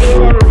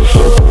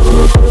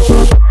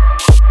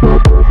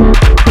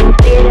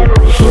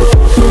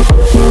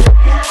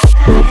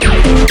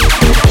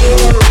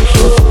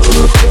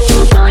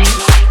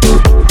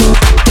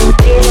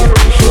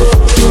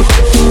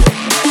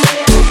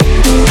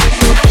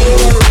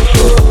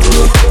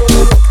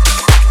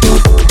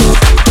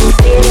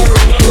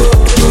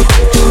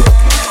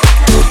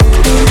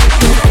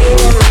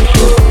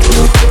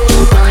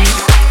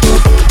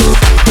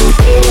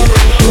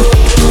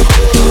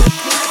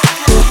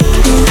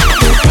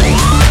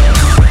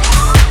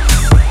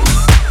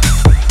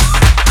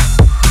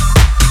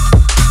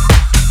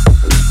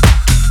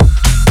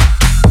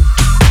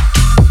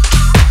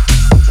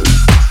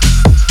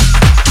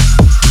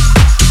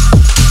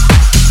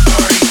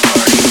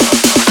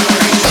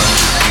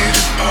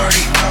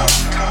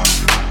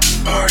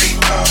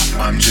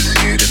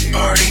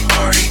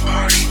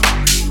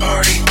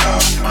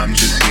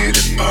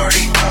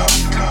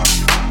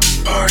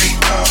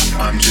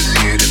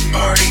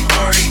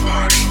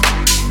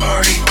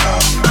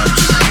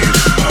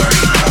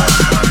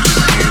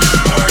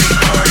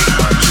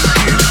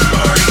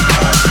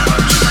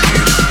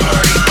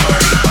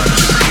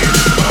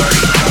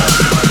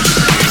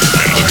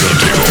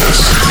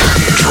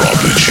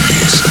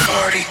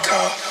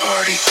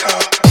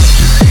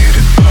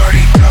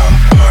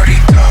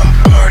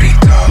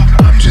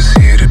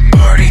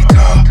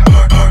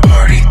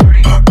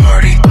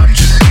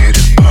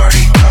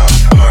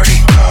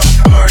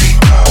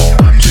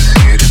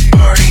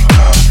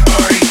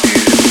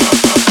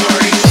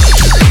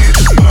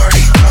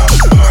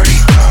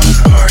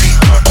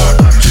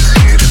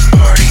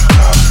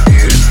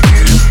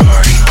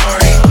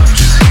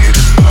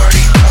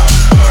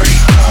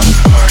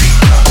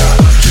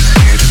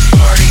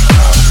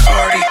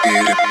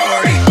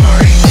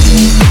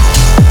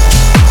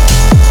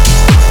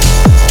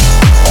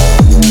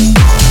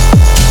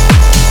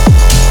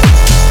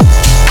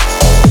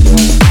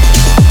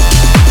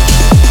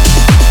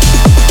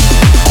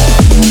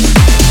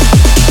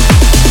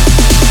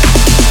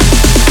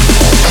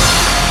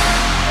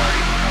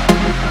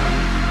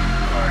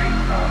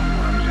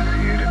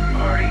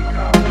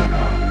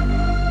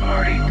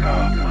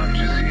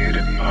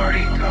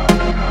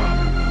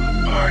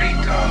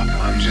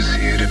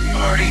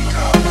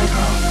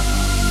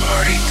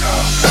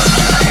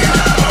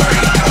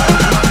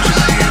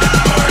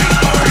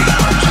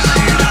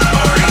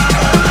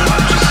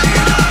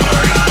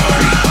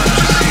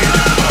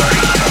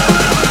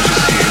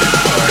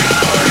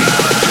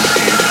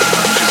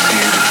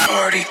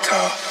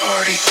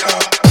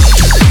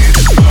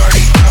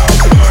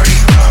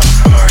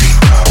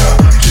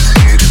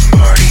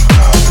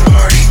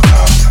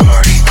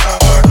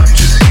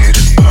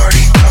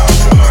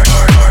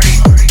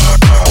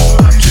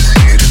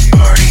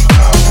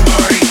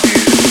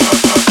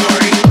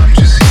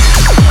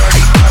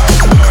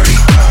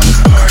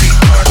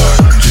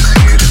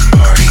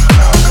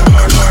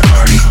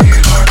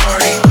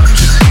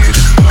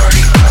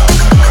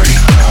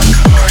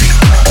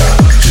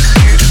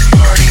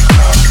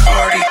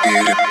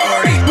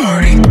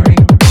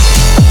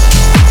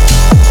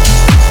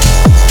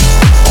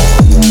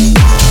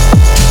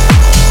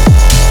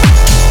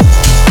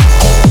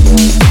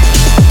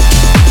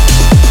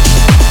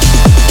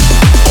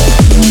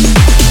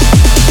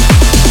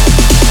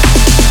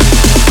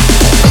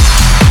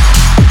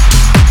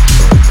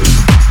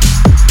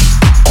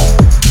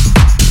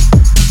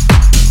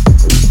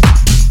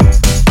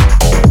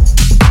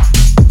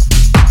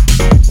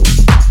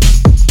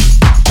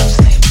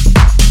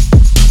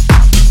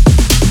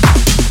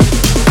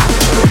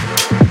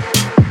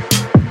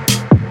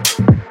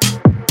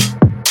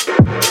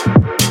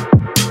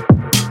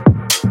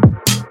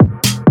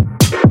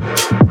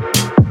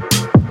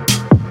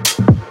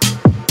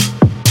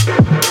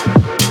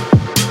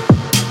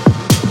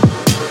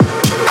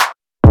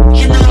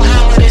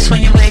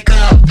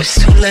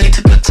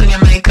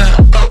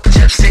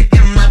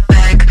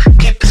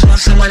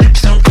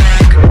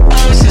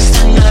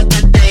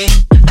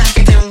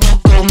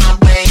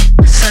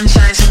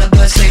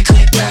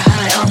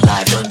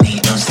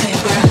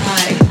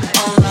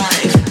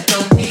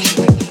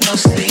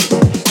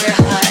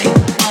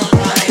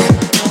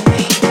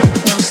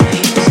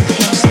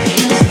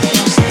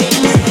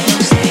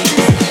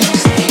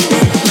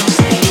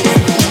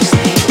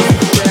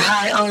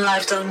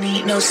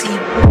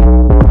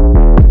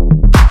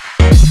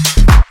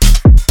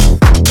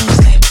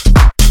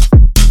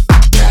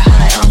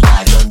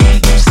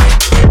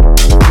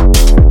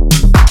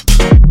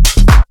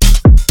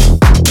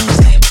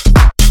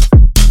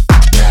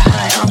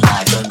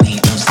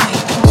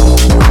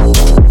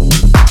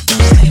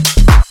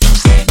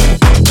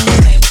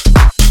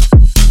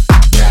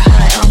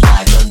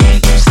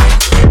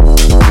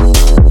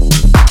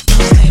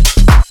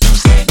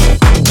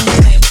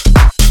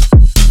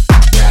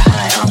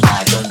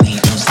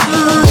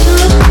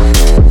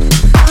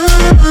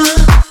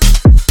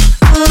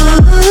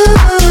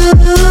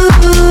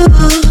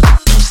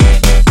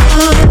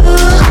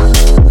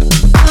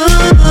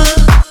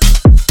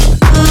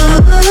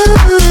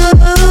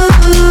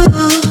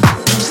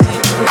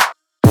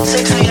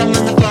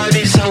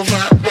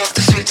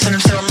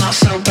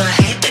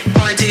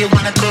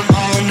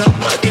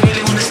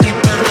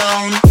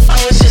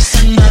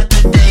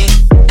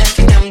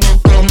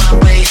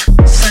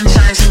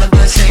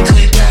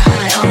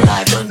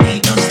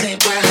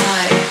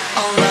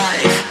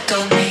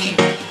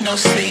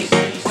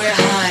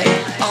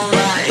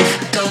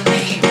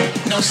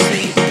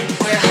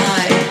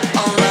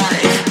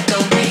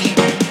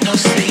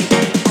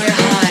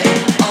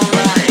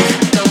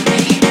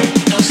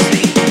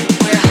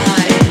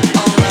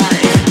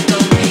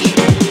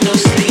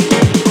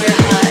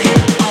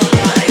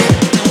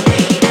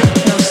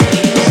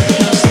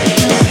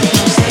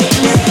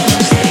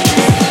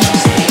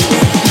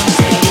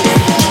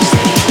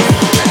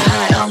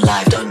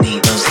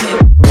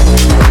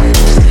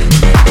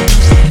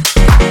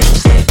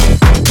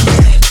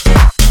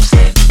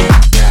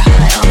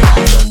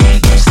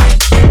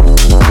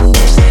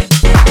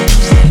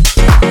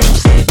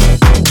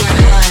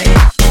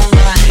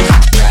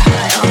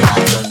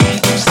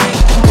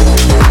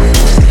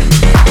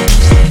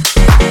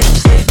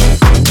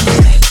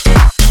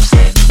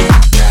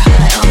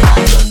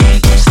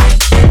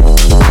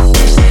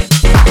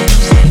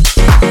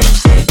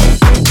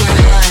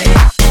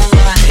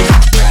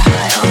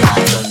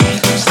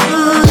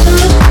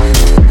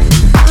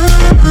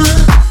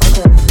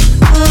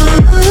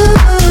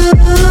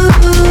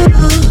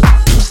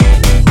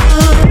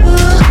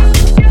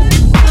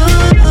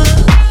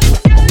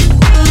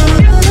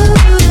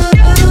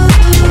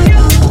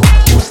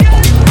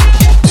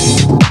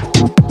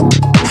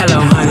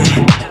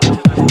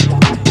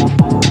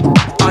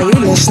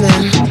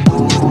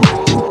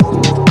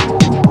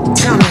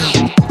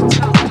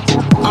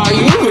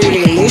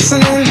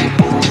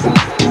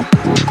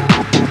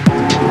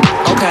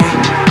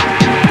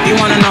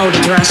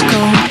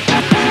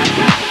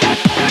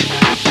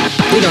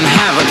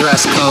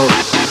 dress code.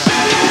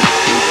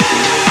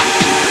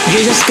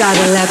 You just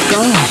gotta let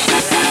go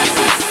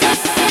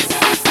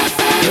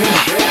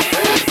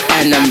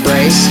and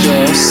embrace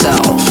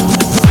yourself.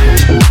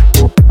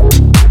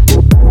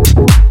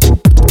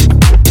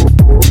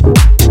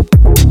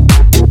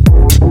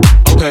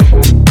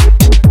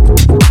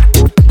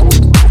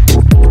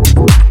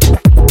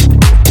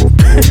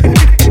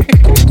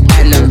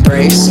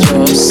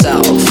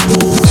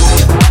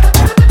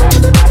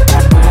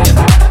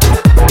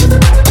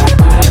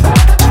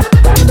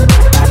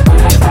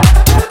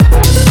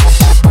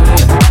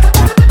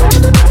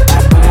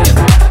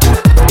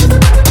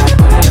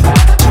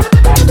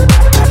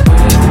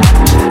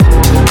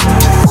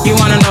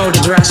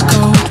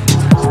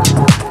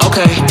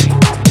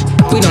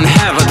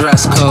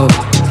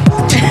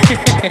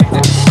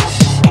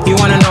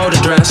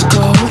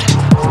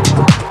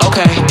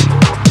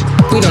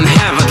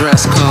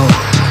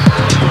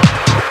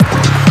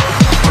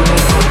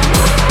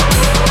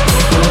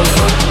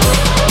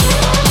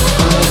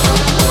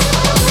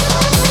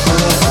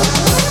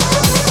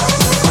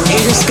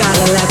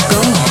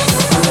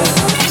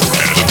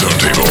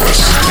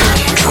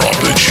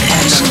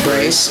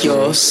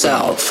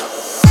 Yourself.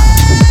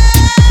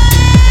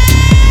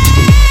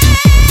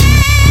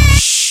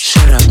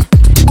 Shut up.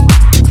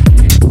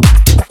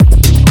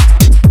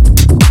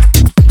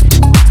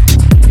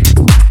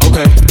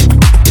 Okay.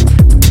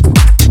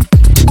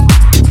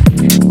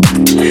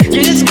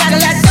 You just gotta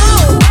let go.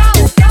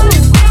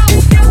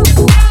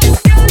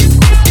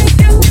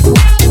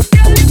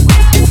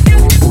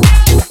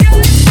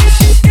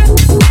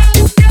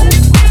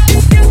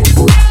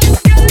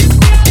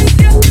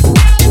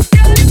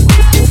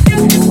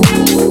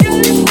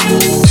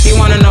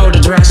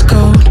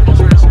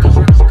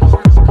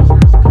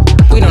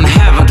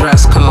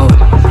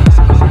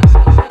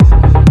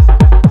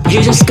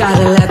 Just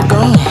gotta let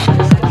go,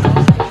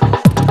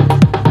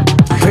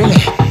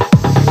 really,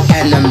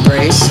 and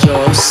embrace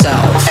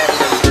yourself.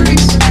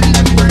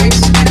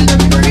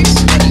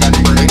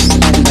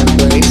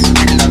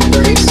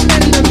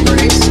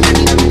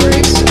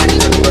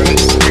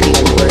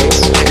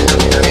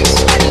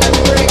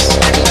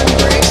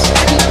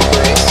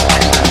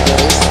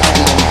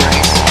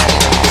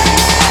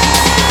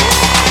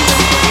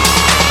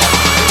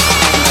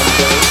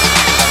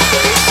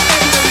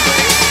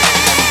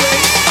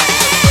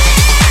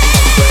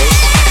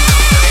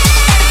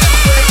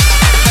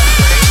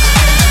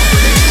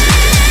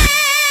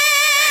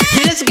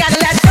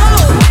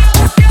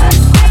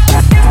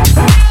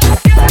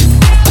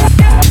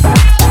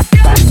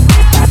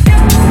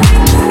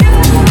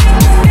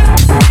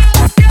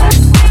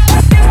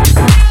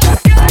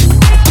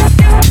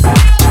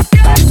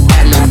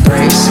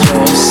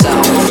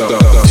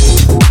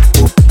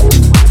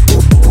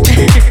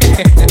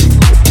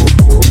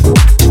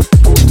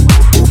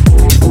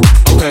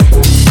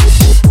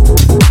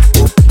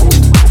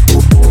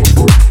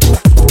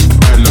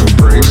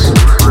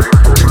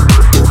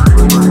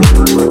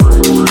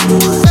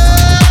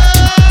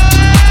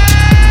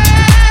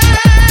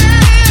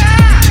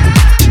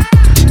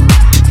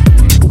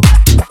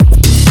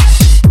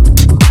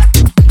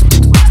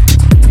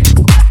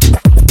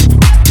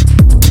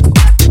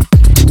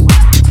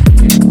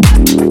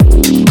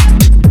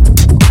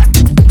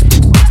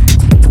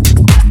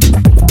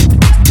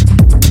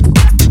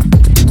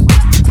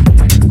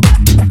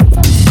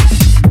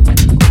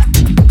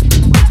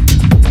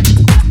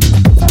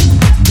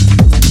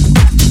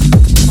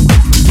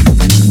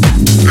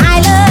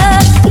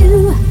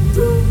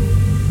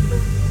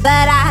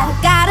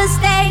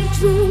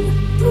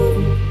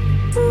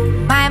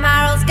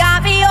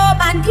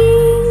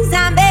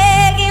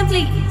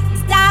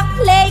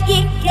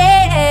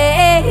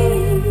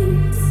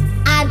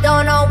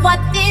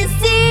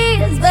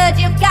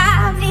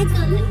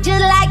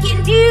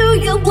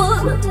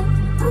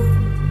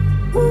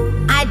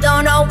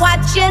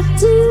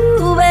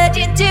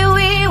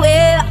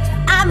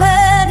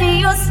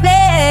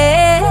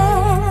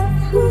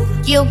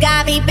 You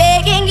got me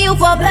begging you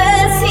for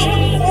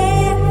mercy.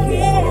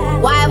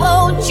 Why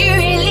won't you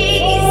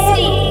release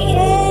me?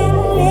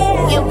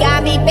 You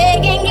got me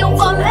begging you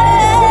for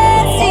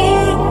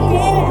mercy.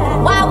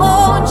 Why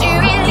won't you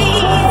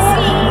release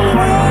me?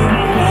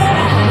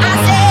 I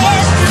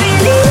said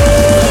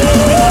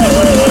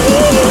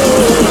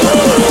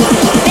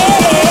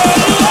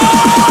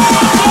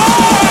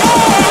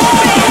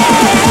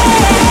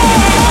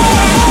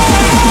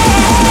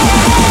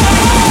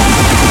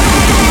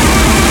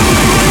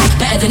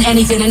better than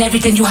anything and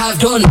everything you have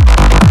done.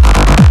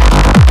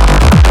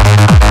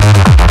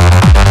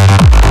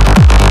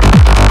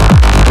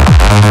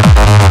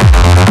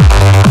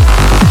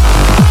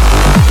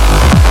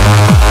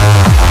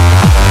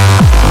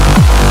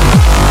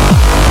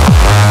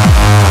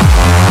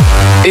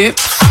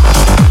 Oops.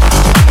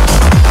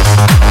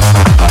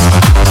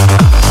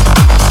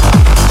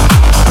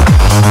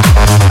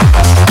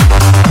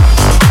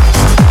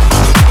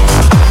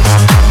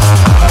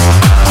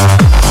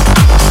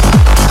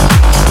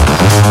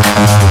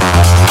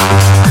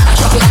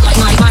 Drop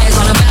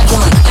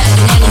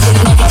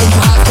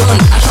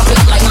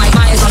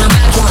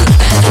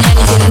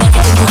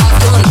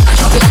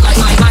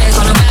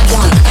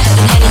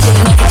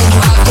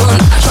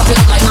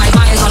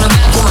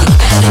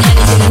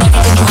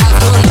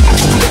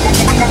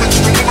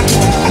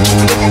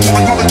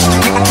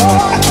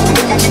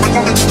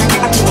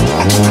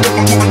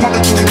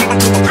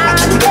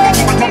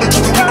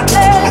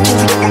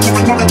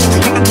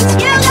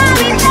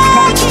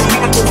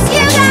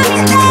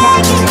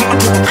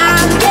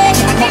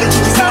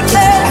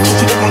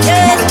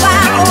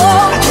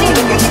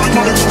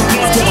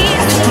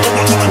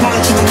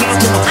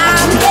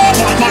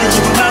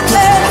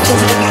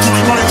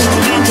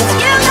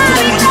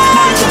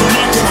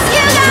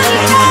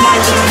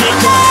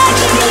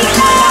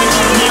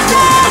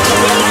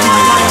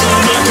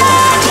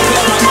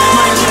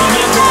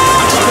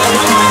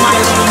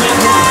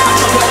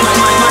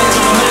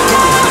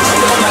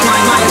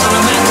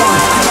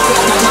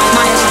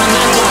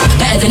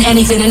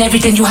anything and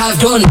everything you have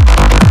done.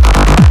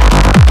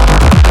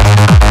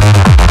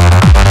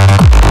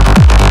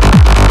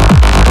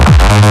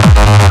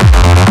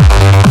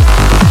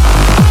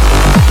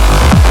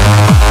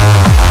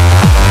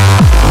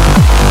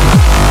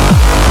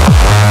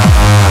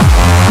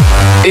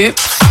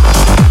 Oops.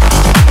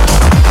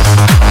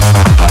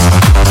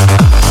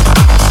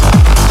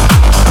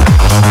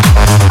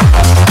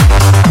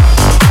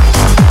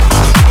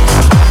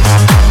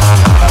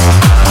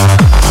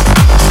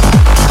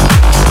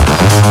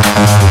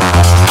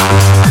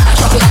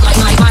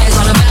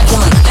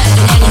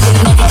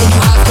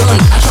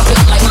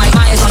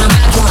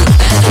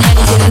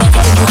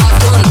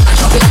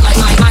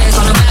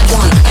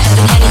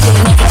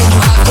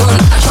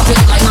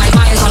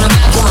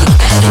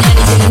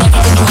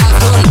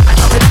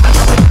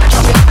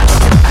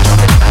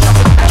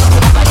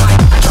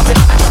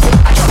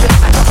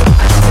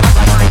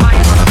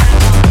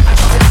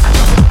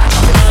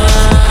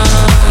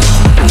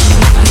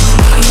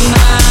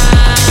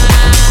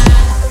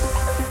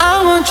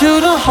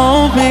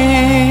 Hold me,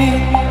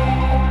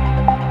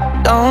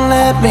 don't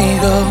let me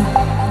go.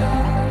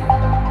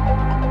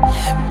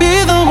 Be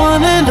the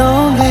one and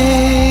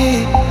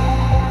only,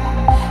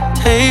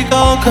 take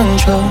all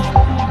control.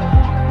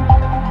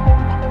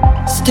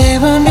 Stay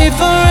with me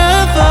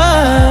forever,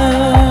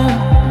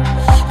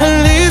 at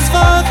least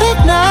for the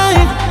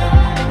night.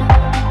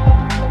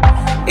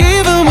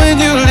 Even when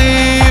you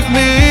leave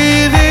me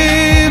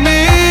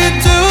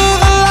to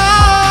the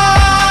light.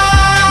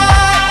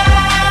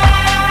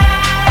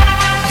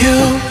 You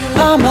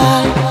are my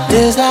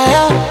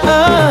desire,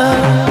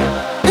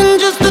 and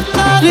just the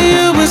thought of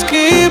you is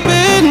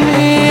keeping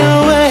me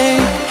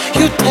awake.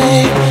 You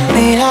take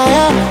me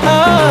higher,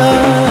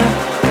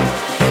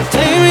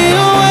 take me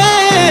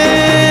away.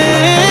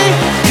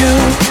 You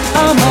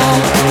are my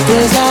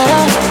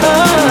desire,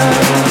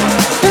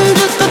 and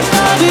just the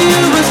thought of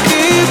you is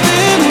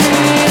keeping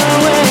me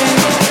awake.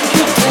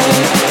 You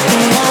take me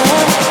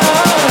higher,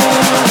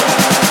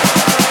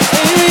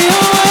 take me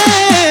away.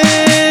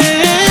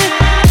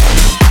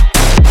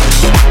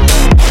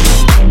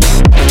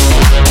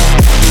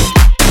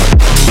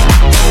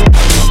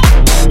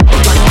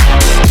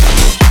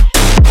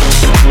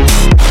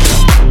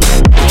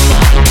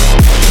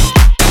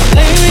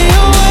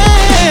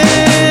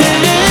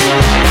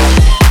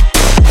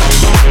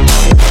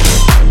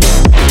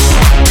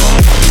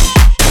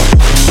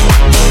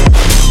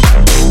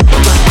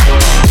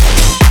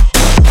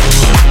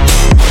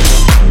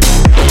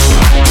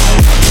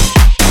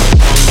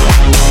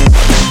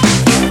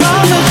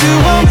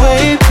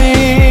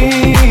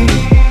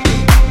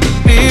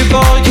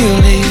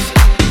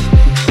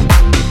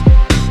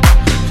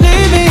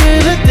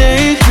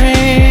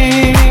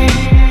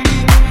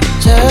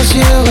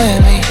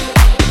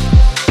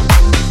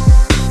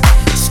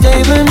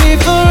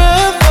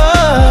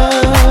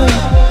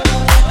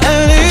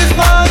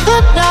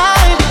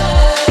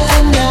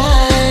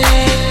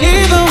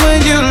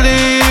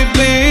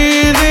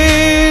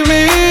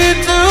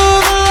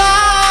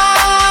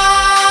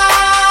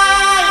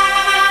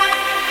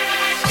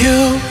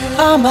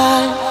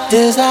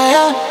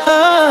 Desire,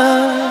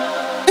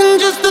 and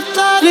just the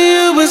thought of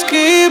you is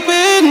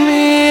keeping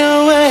me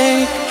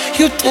awake.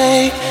 You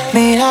take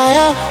me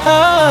higher,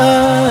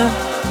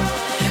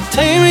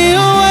 take me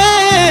away.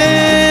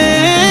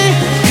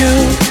 You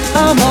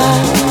are my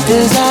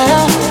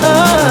desire,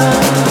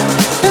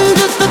 and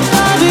just the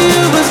thought of you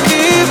is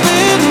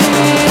keeping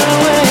me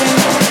awake.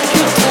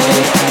 You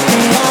take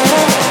me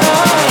higher,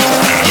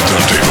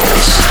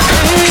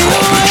 take me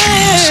away.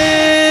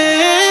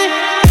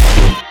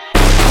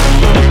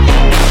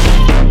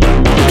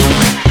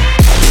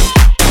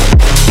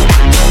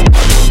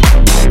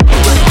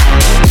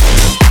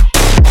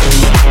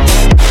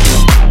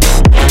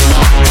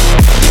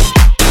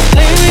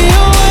 Take me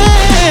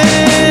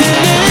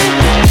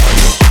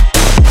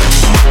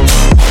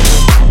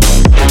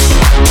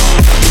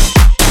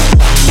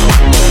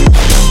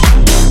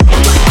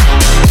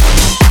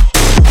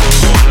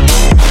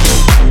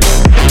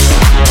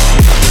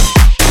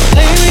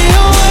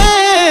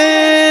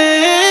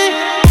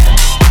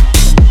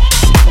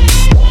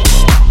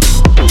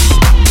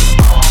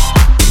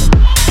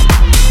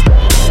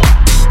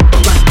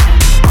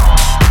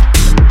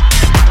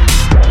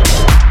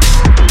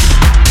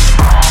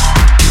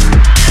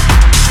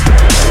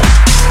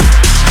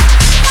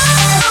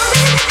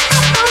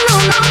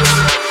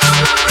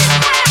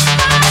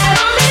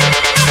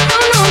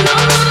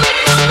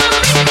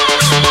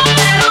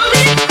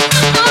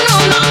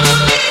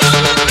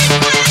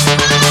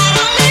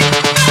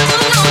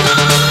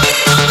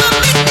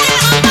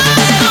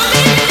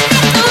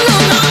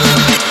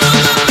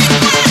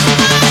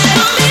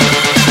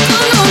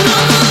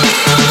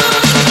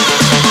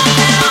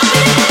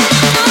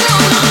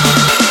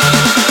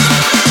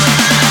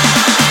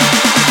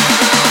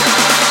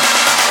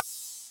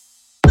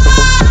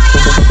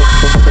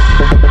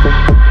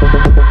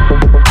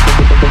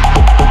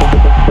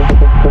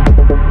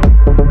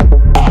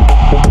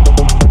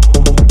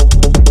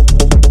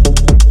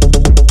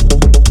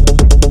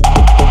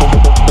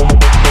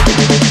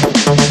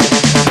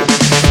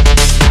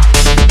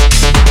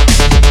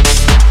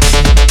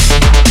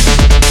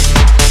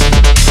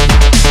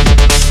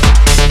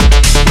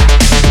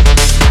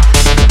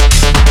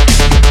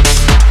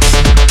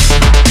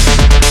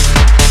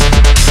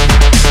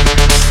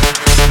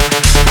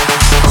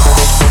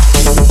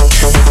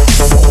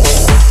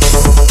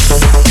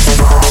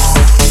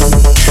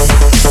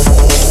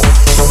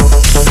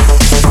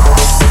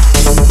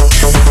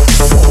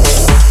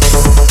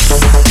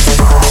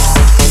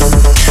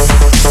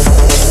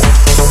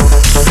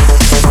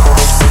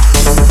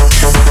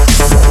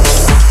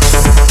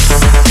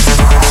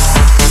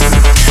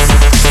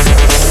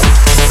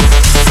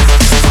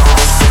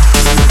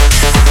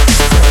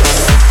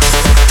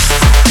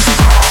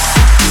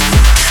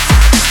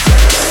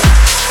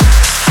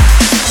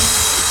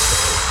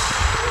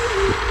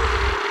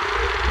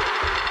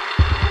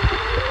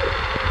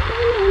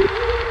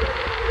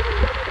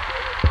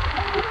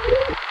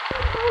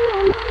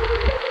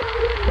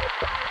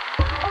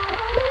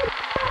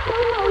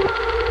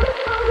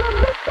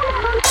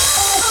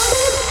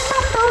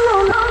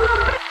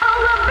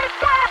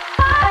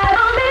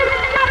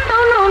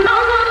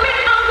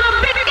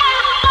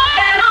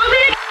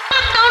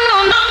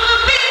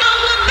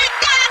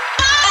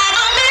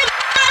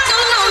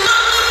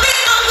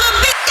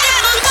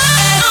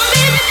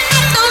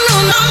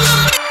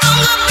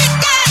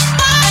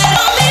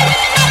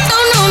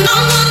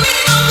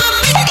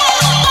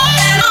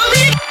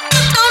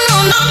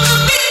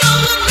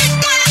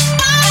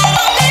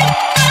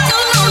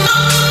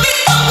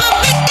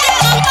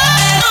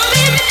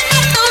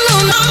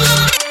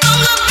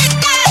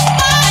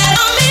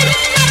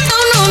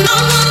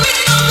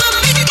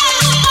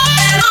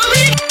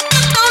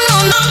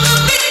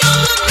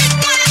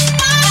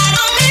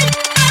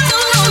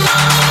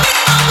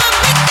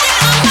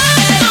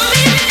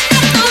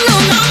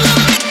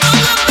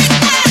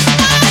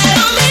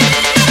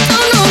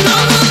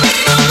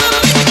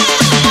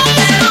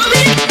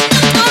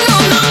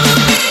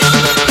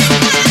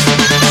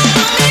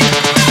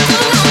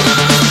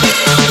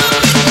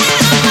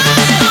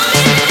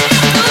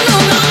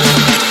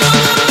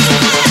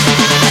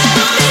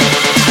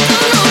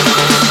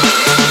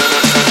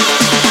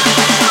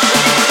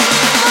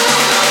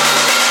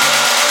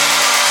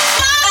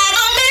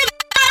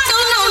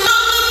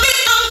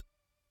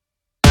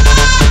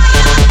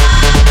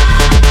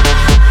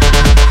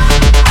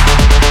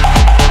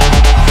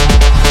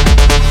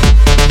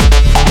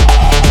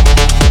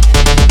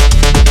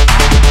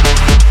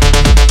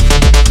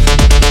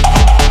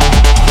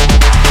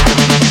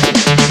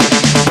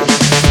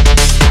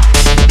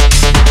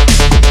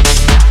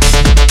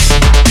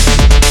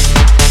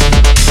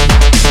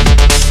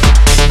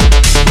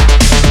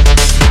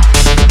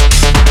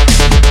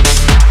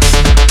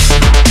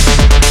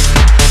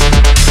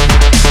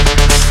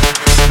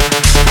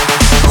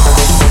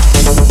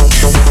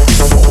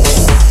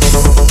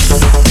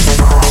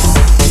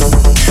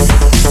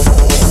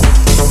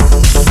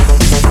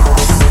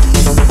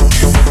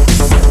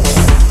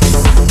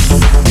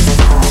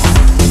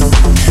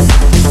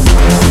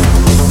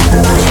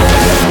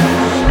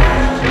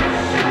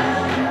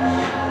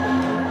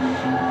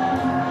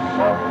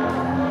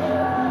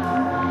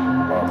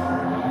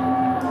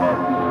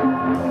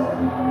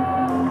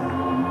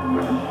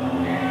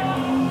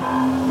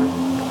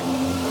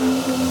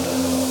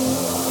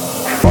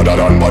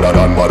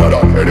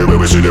Anyway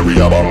we see the we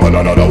a bang and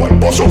another one.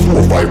 Bust up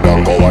 4, 5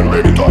 down, go and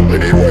ready to.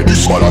 Anyway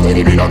this bad at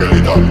any mean a get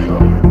it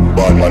done.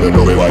 Bad man you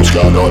know me vibes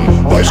can't done.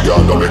 Vibes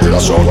can't done make it a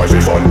sound like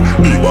it fun.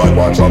 Big bad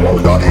man from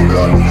out of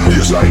England.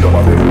 He's like them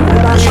a bit.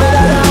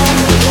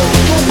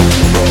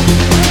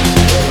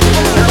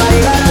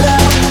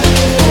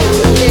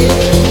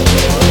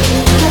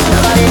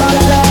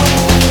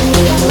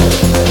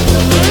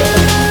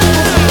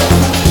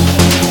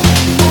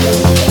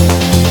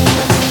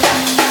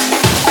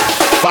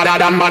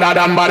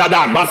 Badder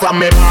than, but from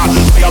me bar,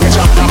 I get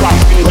chopped up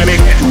and when me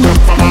get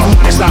from my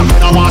honest time,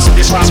 I want to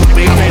this fast,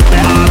 me a bit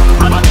better.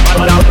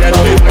 But out there, the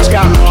business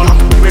can't run.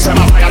 We set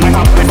my fire like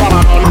a fully from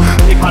a gun.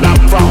 Big man up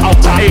from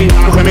outside,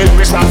 and when me do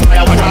this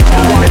fire, what I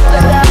want it.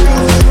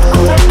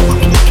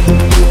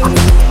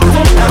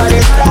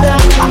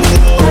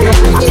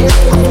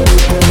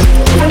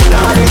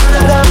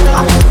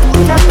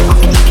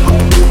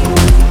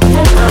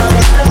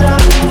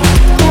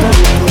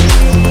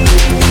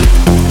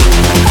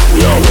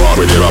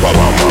 With the rubber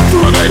bumper,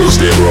 a guy who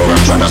stay broke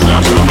and try to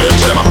snap to the bed.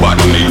 Tell them a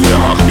bad need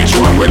them up. Which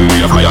one when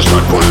we a fire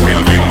shot pull me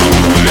and big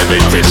never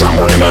face and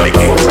hold him like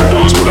it.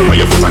 Dance to the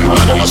fire foot and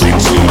hold on a stick.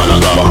 See man a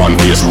grab up on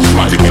face.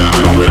 Matic in a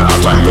hand with half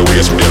time the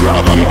waist with the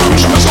rubber bumper. I'm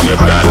shot some of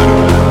that.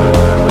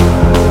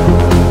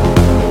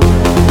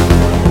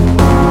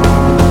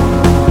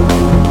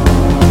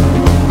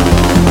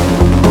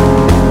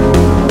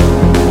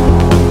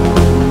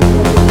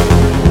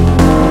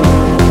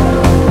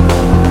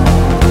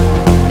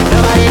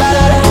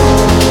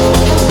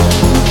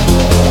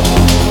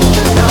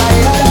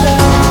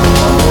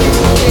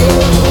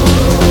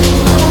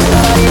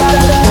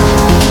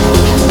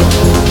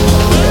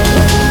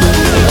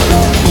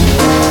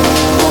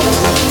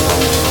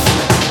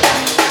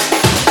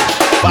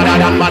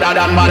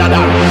 Badder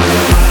than.